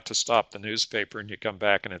forgot to stop the newspaper and you come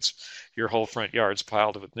back and it's your whole front yard's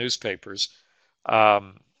piled with newspapers.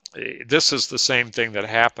 Um, this is the same thing that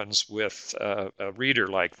happens with a reader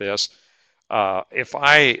like this. If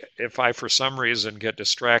I for some reason get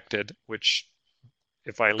distracted, which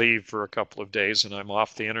if I leave for a couple of days and I'm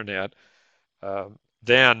off the internet,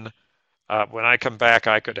 then when I come back,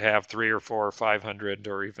 I could have 3 or 4 or 500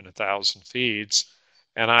 or even 1,000 feeds,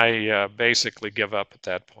 and I basically give up at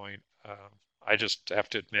that point. I just have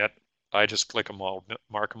to admit, I just click them all,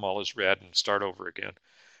 mark them all as read, and start over again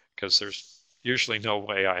because there's usually no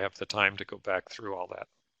way I have the time to go back through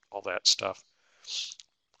all that stuff.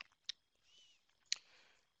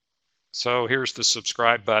 So here's the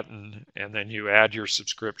subscribe button, and then you add your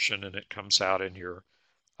subscription, and it comes out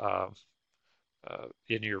uh,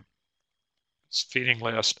 in your feeding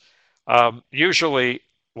list. Usually,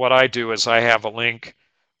 what I do is I have a link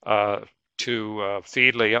to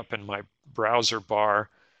Feedly up in my browser bar.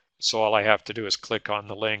 So all I have to do is click on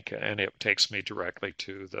the link, and it takes me directly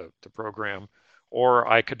to the program. Or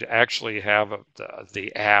I could actually have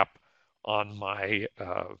the app on my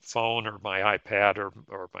phone or my iPad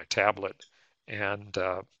or my tablet, and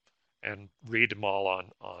read them all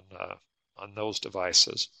on those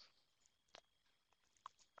devices.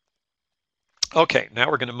 Okay, now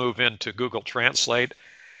we're going to move into Google Translate.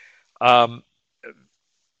 Um,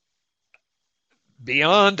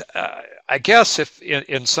 Beyond, I guess if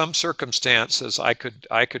in some circumstances I could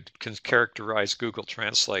characterize Google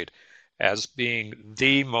Translate as being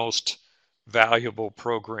the most valuable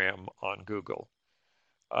program on Google,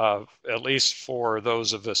 at least for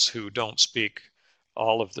those of us who don't speak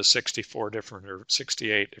all of the 64 different or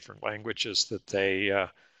 68 different languages that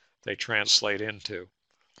they translate into.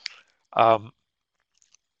 Um,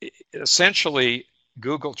 Essentially,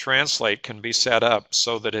 Google Translate can be set up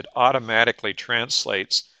so that it automatically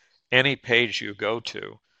translates any page you go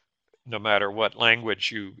to, no matter what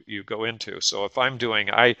language you go into. So if I do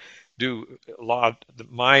a lot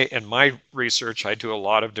in my research, I do a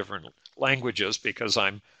lot of different languages because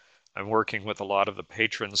I'm working with a lot of the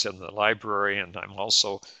patrons in the library, and I'm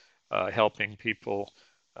also helping people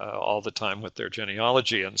all the time with their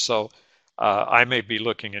genealogy. And so I may be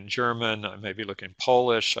looking in German, I may be looking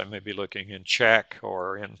Polish, I may be looking in Czech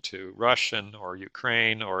or into Russian or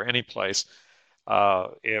Ukraine or any place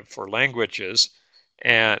for languages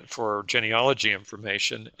and for genealogy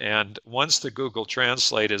information. And once the Google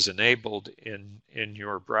Translate is enabled in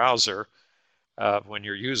your browser, when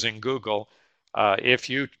you're using Google, if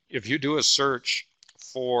you do a search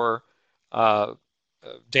for uh,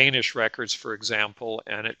 Danish records, for example,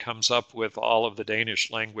 and it comes up with all of the Danish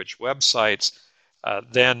language websites,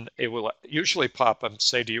 then it will usually pop up and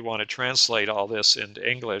say, do you want to translate all this into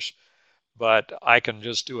English? But I can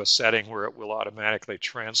just do a setting where it will automatically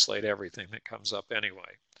translate everything that comes up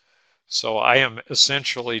anyway. So I am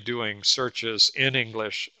essentially doing searches in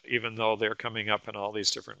English, even though they're coming up in all these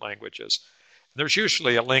different languages. There's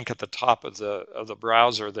usually a link at the top of the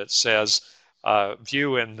browser that says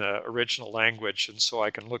view in the original language, and so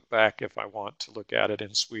I can look back if I want to look at it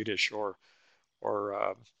in Swedish or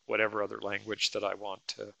whatever other language that I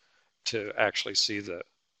want to actually see the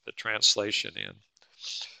translation in.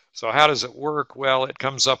 So how does it work? Well, it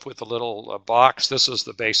comes up with a little box. This is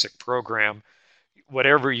the basic program.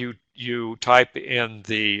 Whatever you type in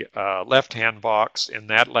the left-hand box in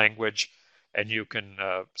that language, and you can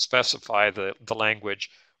specify the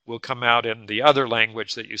language, will come out in the other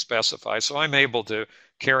language that you specify. So I'm able to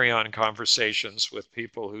carry on conversations with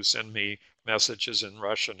people who send me messages in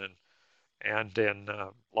Russian and in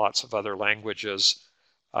lots of other languages.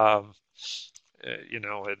 Um,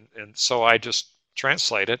 and so I just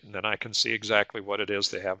translate it, and then I can see exactly what it is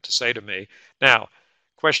they have to say to me. Now,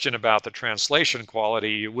 question about the translation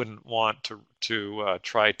quality: you wouldn't want to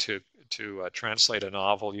try to translate a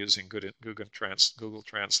novel using Google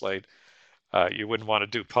Translate. You wouldn't want to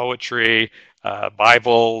do poetry,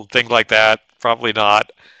 Bible, things like that. Probably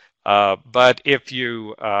not. But if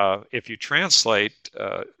you translate,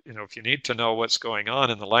 if you need to know what's going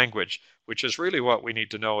on in the language, which is really what we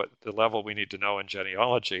need to know at the level we need to know in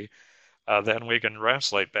genealogy, then we can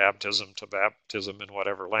translate baptism to baptism in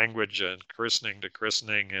whatever language, and christening to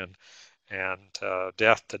christening, and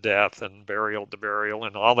death to death and burial to burial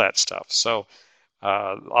and all that stuff. So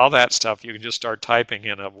all that stuff you can just start typing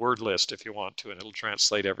in a word list if you want to, and it'll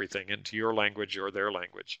translate everything into your language or their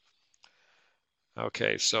language.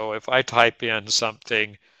 Okay, so if I type in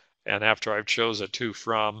something, and after I've chose a to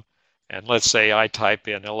from, and let's say I type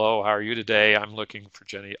in, hello, how are you today? I'm looking for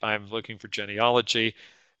genealogy,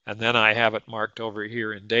 and then I have it marked over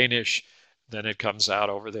here in Danish, then it comes out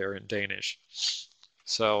over there in Danish.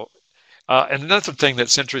 So, and another thing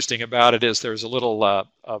that's interesting about it is there's a little a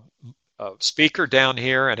speaker down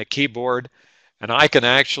here and a keyboard, and I can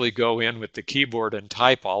actually go in with the keyboard and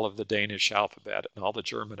type all of the Danish alphabet and all the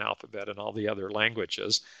German alphabet and all the other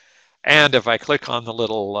languages. And if I click on the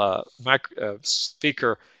little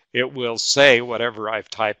speaker, it will say whatever I've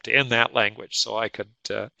typed in that language. So I could,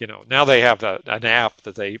 now they have an app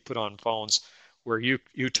that they put on phones where you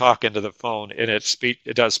talk into the phone and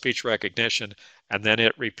it does speech recognition, and then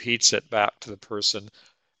it repeats it back to the person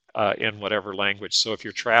in whatever language. So if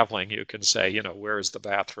you're traveling, you can say, where is the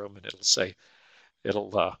bathroom, and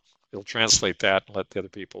it'll uh, it'll translate that and let the other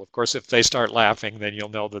people. Of course, if they start laughing, then you'll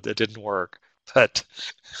know that it didn't work. But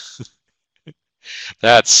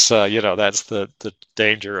that's the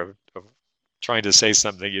danger of trying to say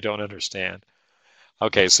something you don't understand.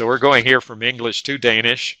 Okay, so we're going here from English to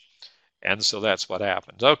Danish, and so that's what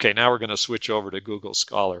happens. Okay, now we're going to switch over to Google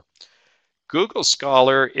Scholar. Google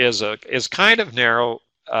Scholar is kind of narrow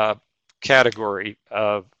category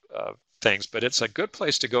of things, but it's a good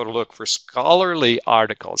place to go to look for scholarly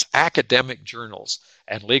articles, academic journals,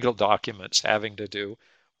 and legal documents having to do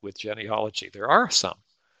with genealogy. There are some.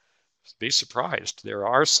 Be surprised. There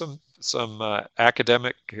are some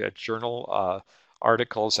academic journal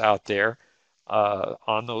articles out there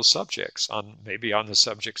on those subjects, on maybe on the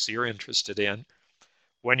subjects you're interested in.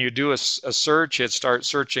 When you do a search, it starts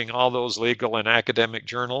searching all those legal and academic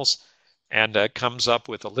journals, and comes up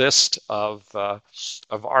with a list of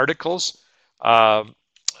articles. Um,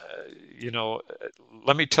 you know,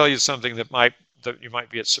 Let me tell you something that you might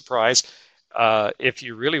be surprised. If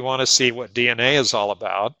you really want to see what DNA is all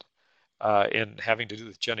about in having to do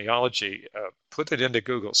with genealogy, put it into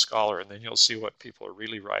Google Scholar, and then you'll see what people are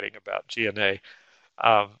really writing about DNA.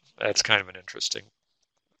 That's kind of an interesting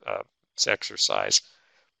uh, exercise.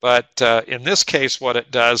 But in this case, what it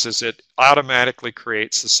does is it automatically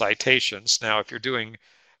creates the citations. Now, if you're doing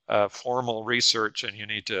formal research and you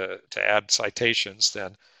need to add citations,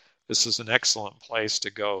 then this is an excellent place to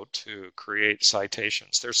go to create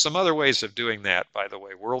citations. There's some other ways of doing that, by the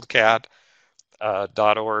way, worldcat.org,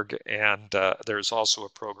 and there's also a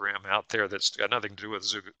program out there that's got nothing to do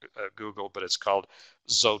with Google, but it's called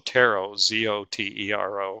Zotero,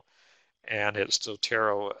 Zotero, and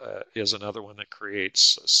Zotero is another one that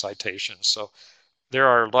creates citations. So there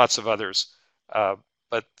are lots of others, uh,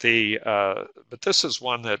 but this is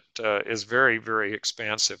one that is very, very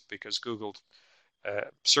expansive because Google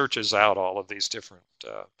searches out all of these different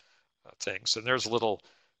things. And there's a little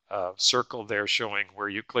circle there showing where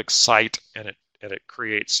you click cite, and it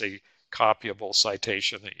creates a copyable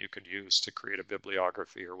citation that you could use to create a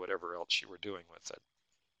bibliography or whatever else you were doing with it.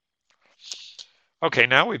 Okay,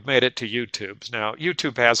 now we've made it to YouTube. Now,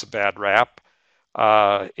 YouTube has a bad rap.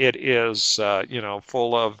 It is,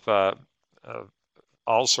 full of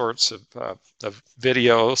all sorts of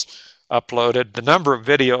videos uploaded. The number of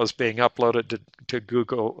videos being uploaded to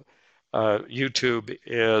Google YouTube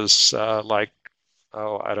is I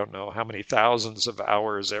don't know how many thousands of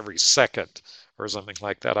hours every second or something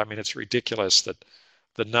like that. I mean, it's ridiculous that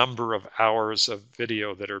the number of hours of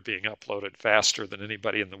video that are being uploaded faster than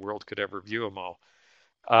anybody in the world could ever view them all.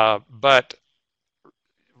 But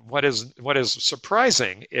what is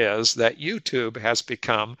surprising is that YouTube has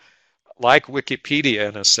become like Wikipedia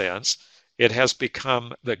in a sense. It has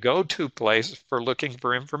become the go-to place for looking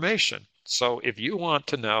for information. So if you want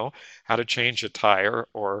to know how to change a tire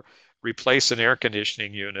or replace an air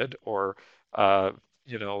conditioning unit or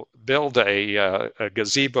build a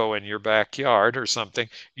gazebo in your backyard or something,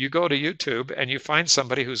 you go to YouTube and you find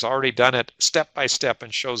somebody who's already done it step by step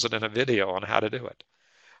and shows it in a video on how to do it.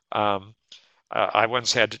 Um, I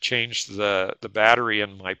once had to change the battery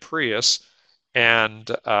in my Prius, and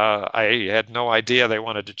I had no idea they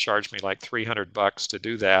wanted to charge me like $300 to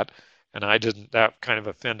do that, and I didn't. That kind of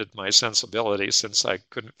offended my sensibility since I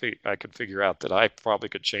could figure out that I probably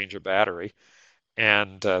could change a battery,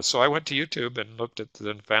 and so I went to YouTube and looked at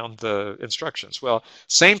and found the instructions. Well,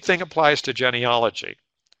 same thing applies to genealogy.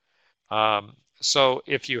 So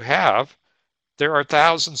if you have there are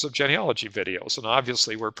thousands of genealogy videos, and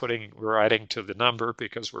obviously we're adding to the number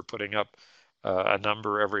because we're putting up a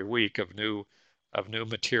number every week of new of new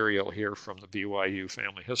material here from the BYU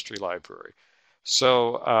Family History Library.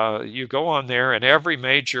 So you go on there, and every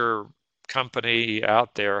major company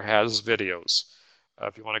out there has videos.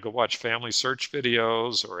 If you want to go watch family search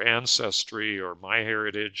videos or Ancestry or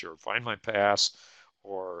MyHeritage or Find My Past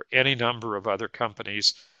or any number of other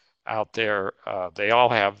companies out there, they all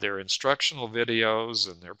have their instructional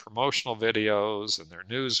videos and their promotional videos and their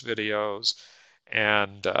news videos.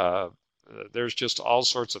 And there's just all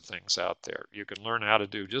sorts of things out there. You can learn how to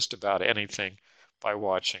do just about anything by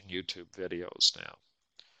watching YouTube videos now.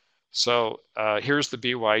 So here's the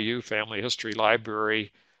BYU Family History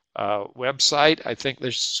Library website. I think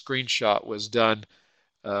this screenshot was done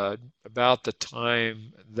about the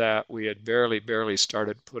time that we had barely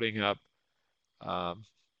started putting up. Um,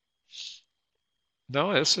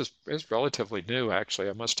 no, this is relatively new, actually.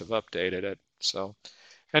 I must have updated it. So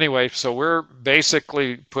anyway, so we're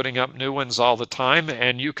basically putting up new ones all the time,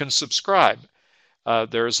 and you can subscribe.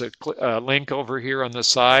 There's a link over here on the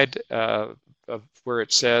side of where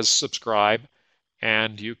it says subscribe,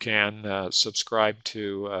 and you can subscribe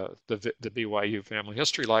to the BYU Family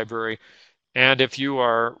History Library. And if you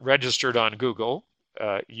are registered on Google,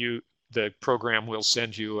 the program will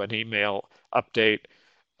send you an email update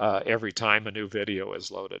every time a new video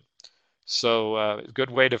is loaded. So a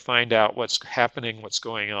good way to find out what's happening, what's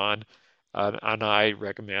going on, and I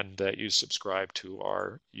recommend that you subscribe to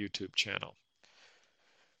our YouTube channel.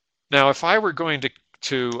 Now, if I were going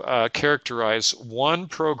to characterize one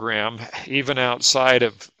program, even outside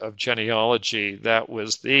of genealogy, that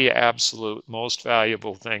was the absolute most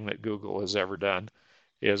valuable thing that Google has ever done,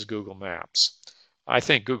 is Google Maps. I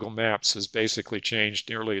think Google Maps has basically changed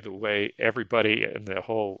nearly the way everybody in the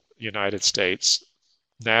whole United States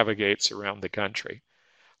navigates around the country.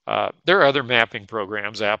 There are other mapping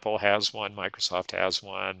programs. Apple has one, Microsoft has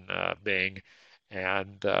one, Bing,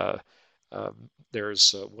 and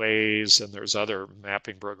there's Waze, and there's other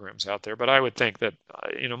mapping programs out there. But I would think that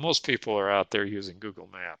most people are out there using Google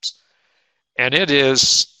Maps, and it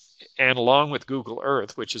is, and along with Google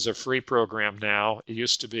Earth, which is a free program now. It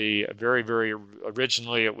used to be very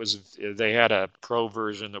originally they had a pro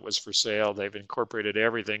version that was for sale. They've incorporated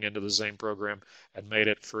everything into the same program and made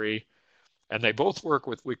it free. And they both work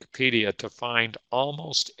with Wikipedia to find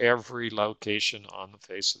almost every location on the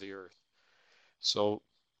face of the earth. So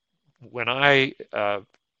when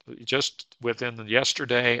just within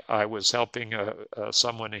yesterday, I was helping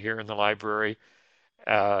someone here in the library,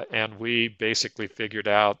 and we basically figured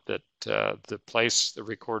out that the place that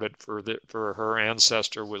recorded for her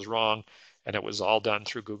ancestor was wrong, and it was all done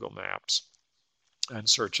through Google Maps and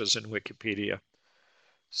searches in Wikipedia.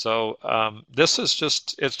 So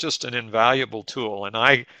it's just an invaluable tool, and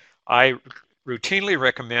I routinely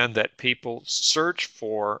recommend that people search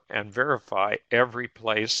for and verify every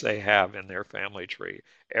place they have in their family tree.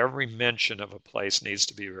 Every mention of a place needs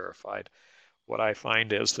to be verified. What I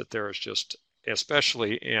find is that there is just,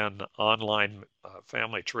 especially in online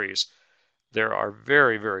family trees, there are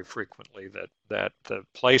very frequently that the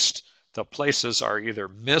places are either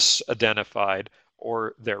misidentified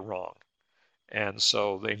or they're wrong. And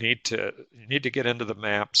so you need to get into the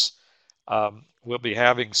maps. We'll be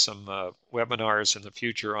having some webinars in the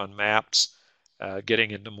future on maps, getting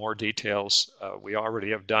into more details. We already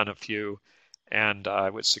have done a few, and I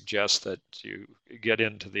would suggest that you get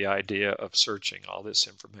into the idea of searching all this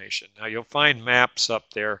information. Now, you'll find maps up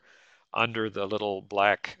there under the little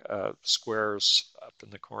black squares up in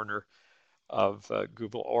the corner of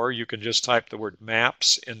Google, or you can just type the word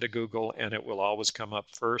maps into Google, and it will always come up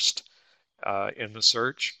first in the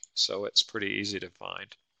search, so it's pretty easy to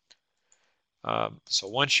find. So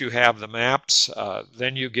once you have the maps,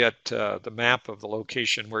 then you get the map of the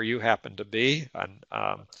location where you happen to be. And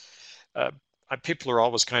people are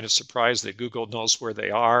always kind of surprised that Google knows where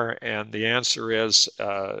they are, and the answer is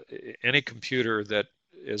any computer that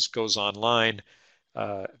goes online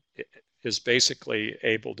is basically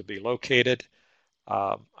able to be located.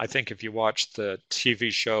 I think if you watch the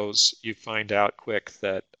TV shows, you find out quick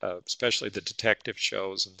that, especially the detective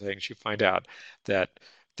shows and things, you find out that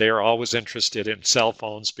they are always interested in cell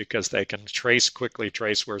phones because they can quickly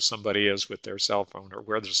trace where somebody is with their cell phone or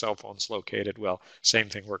where their cell phone's located. Well, same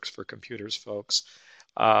thing works for computers, folks.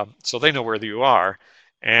 So they know where you are.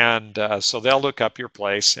 And so they'll look up your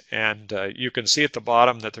place, and you can see at the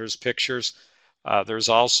bottom that there's pictures. There's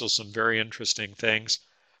also some very interesting things.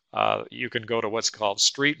 You can go to what's called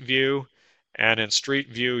Street View, and in Street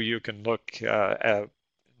View you can look do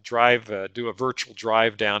a virtual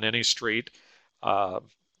drive down any street.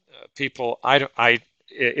 People, what's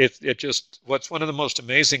one of the most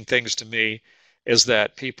amazing things to me is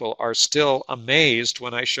that people are still amazed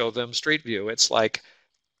when I show them Street View. It's like,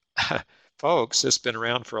 folks, it's been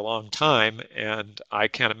around for a long time, and I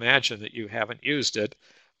can't imagine that you haven't used it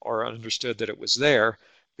or understood that it was there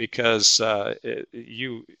because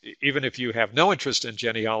you, even if you have no interest in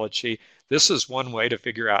genealogy, this is one way to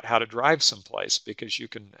figure out how to drive someplace because you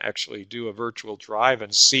can actually do a virtual drive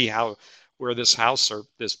and see how where this house or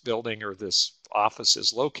this building or this office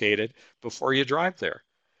is located before you drive there.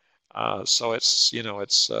 So it's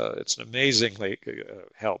it's an amazingly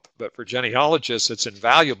help. But for genealogists, it's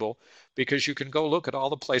invaluable because you can go look at all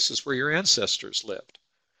the places where your ancestors lived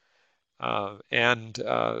and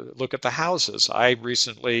look at the houses. I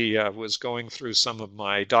recently was going through some of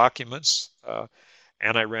my documents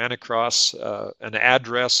and I ran across an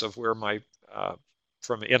address of where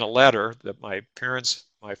from in a letter that my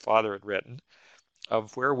father had written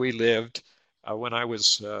of where we lived when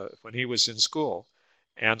he was in school.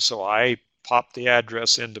 And so I popped the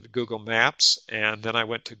address into Google Maps, and then I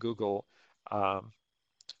went to Google um,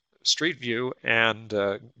 Street View and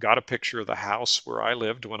got a picture of the house where I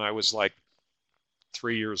lived when I was like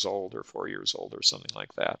 3 years old or 4 years old or something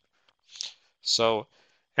like that. So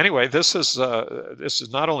anyway, this is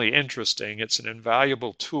not only interesting, it's an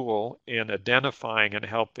invaluable tool in identifying and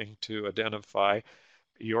helping to identify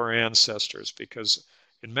your ancestors because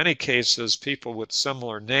in many cases people with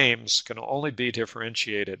similar names can only be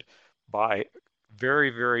differentiated by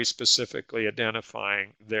very, very specifically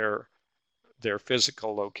identifying their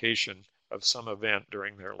physical location of some event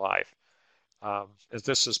during their life.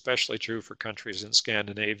 This is especially true for countries in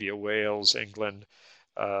Scandinavia, Wales, England,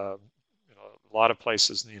 uh, a lot of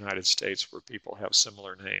places in the United States where people have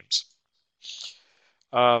similar names.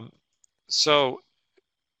 Um, so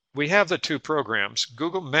we have the two programs.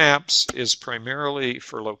 Google Maps is primarily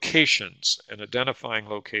for locations and identifying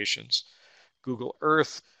locations. Google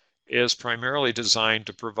Earth is primarily designed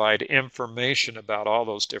to provide information about all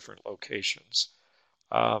those different locations.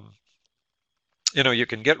 Um, you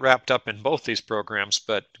can get wrapped up in both these programs,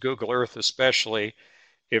 but Google Earth especially,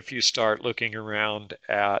 if you start looking around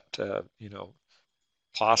at,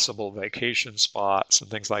 possible vacation spots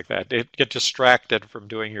and things like that. Get distracted from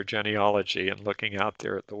doing your genealogy and looking out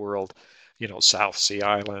there at the world, South Sea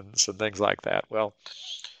Islands and things like that. Well,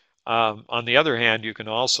 on the other hand, you can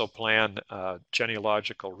also plan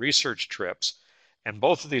genealogical research trips. And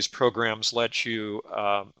both of these programs let you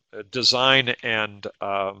design and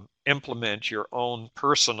implement your own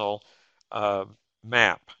personal uh,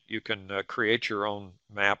 map. You can create your own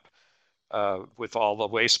map with all the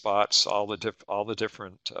way spots, all the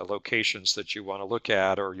different locations that you want to look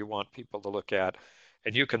at or you want people to look at,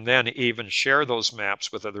 and you can then even share those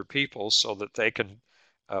maps with other people so that they can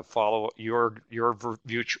follow your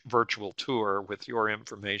virtual tour with your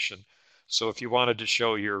information. So if you wanted to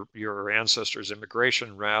show your ancestor's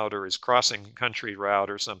immigration route or his crossing country route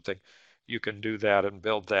or something, you can do that and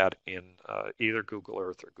build that in either Google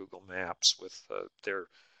Earth or Google Maps with their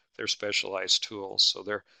specialized tools. So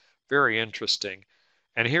they're very interesting.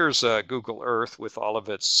 And here's Google Earth with all of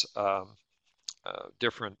its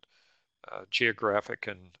different geographic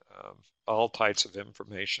and all types of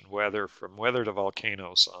information, from weather to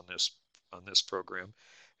volcanoes on this program,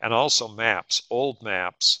 and also maps, old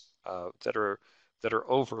maps that are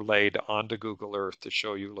overlaid onto Google Earth to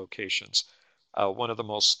show you locations. One of the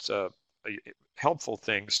most helpful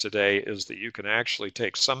things today is that you can actually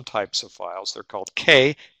take some types of files. They're called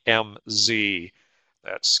KMZ.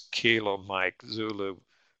 That's Kilo Mike Zulu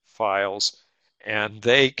files, and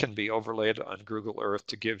they can be overlaid on Google Earth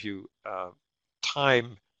to give you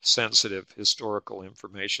time-sensitive historical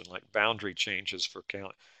information like boundary changes for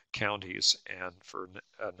counties and for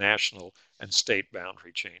national and state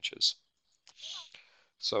boundary changes.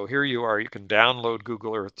 So here you are. You can download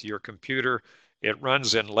Google Earth to your computer. It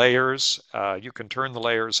runs in layers. You can turn the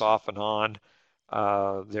layers off and on.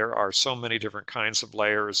 There are so many different kinds of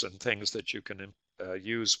layers and things that you can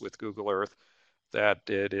use with Google Earth that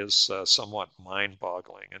it is somewhat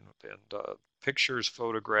mind-boggling. And pictures,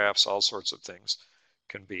 photographs, all sorts of things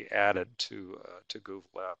can be added to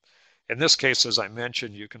Google Earth. In this case, as I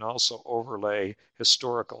mentioned, you can also overlay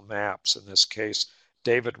historical maps. In this case,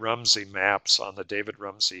 David Rumsey maps on the David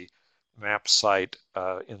Rumsey map site.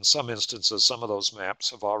 In some instances, some of those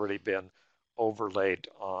maps have already been overlaid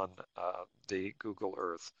on the Google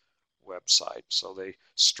Earth website. So they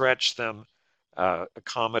stretch them,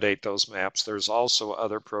 accommodate those maps. There's also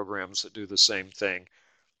other programs that do the same thing.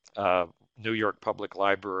 New York Public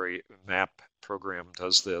Library map program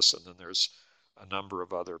does this, and then there's a number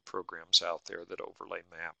of other programs out there that overlay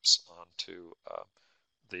maps onto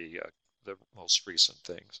the most recent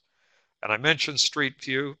things. And I mentioned Street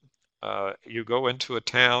View. You go into a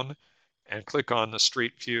town and click on the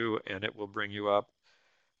street view and it will bring you up.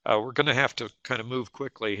 We're going to have to kind of move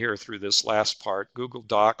quickly here through this last part, Google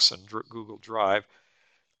Docs and Google Drive.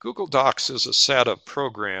 Google Docs is a set of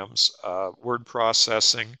programs, word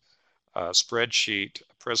processing, spreadsheet,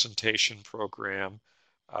 presentation program,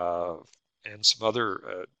 uh, and some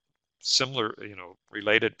other similar,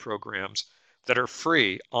 related programs that are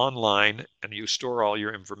free online, and you store all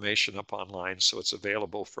your information up online so it's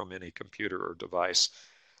available from any computer or device.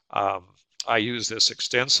 Um, I use this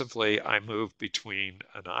extensively. I move between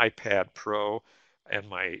an iPad Pro and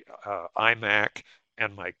my iMac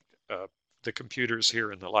and my the computers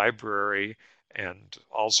here in the library and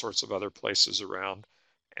all sorts of other places around.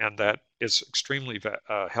 And that is extremely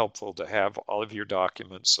helpful to have all of your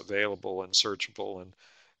documents available and searchable,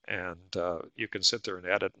 and you can sit there and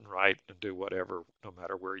edit and write and do whatever, no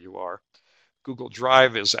matter where you are. Google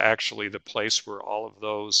Drive is actually the place where all of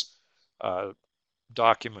those uh,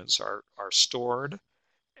 documents are stored,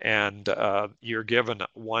 and you're given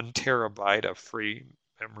 1 terabyte of free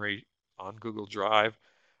memory on Google Drive.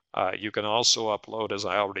 You can also upload, as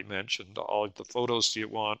I already mentioned, all of the photos you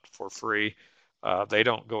want for free. They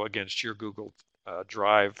don't go against your Google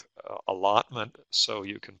Drive allotment, so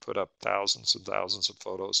you can put up thousands and thousands of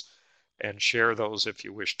photos and share those if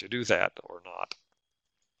you wish to do that or not.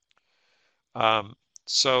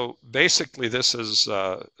 So basically, this is,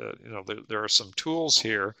 there are some tools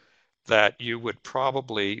here that you would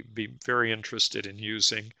probably be very interested in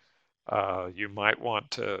using. You might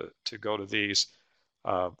want to go to these.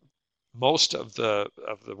 Uh, Most of the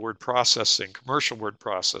word processing, commercial word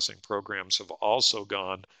processing programs have also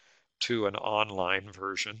gone to an online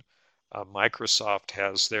version. Microsoft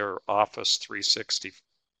has their Office 360,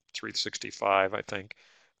 365, I think,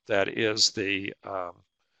 that is uh,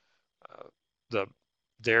 the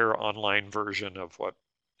their online version of what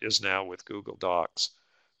is now with Google Docs.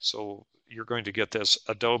 So you're going to get this.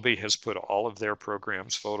 Adobe has put all of their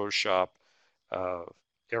programs, Photoshop, uh,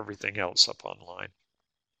 everything else up online.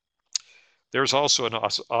 There's also an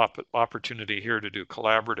opportunity here to do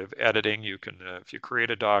collaborative editing. You can, if you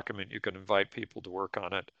create a document, you can invite people to work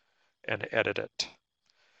on it and edit it.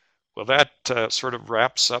 Well, that sort of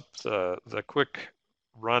wraps up the quick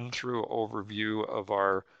run-through overview of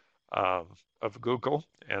our of Google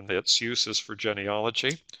and its uses for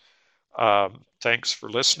genealogy. Thanks for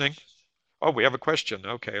listening. Oh, we have a question.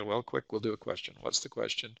 Okay, well, quick, we'll do a question. What's the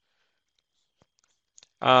question?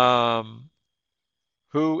 Um,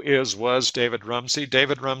 was David Rumsey?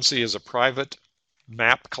 David Rumsey is a private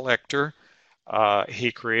map collector.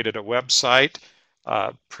 He created a website.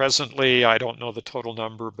 Presently, I don't know the total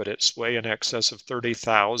number, but it's way in excess of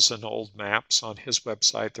 30,000 old maps on his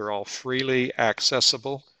website. They're all freely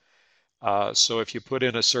accessible. So if you put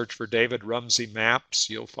in a search for David Rumsey Maps,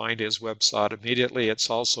 you'll find his website immediately. It's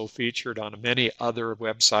also featured on many other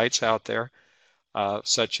websites out there,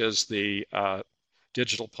 such as the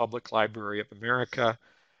Digital Public Library of America,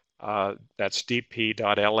 that's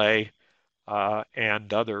dp.la,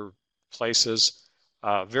 and other places.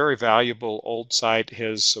 Very valuable old site.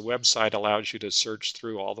 His website allows you to search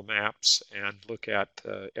through all the maps and look at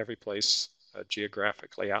every place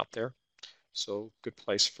geographically out there. So good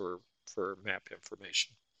place for map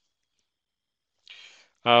information.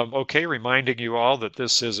 Okay, reminding you all that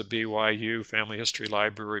this is a BYU Family History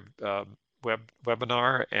Library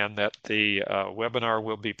webinar, and that the webinar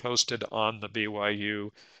will be posted on the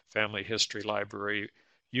BYU Family History Library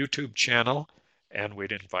YouTube channel, and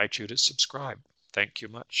we'd invite you to subscribe. Thank you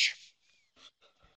much.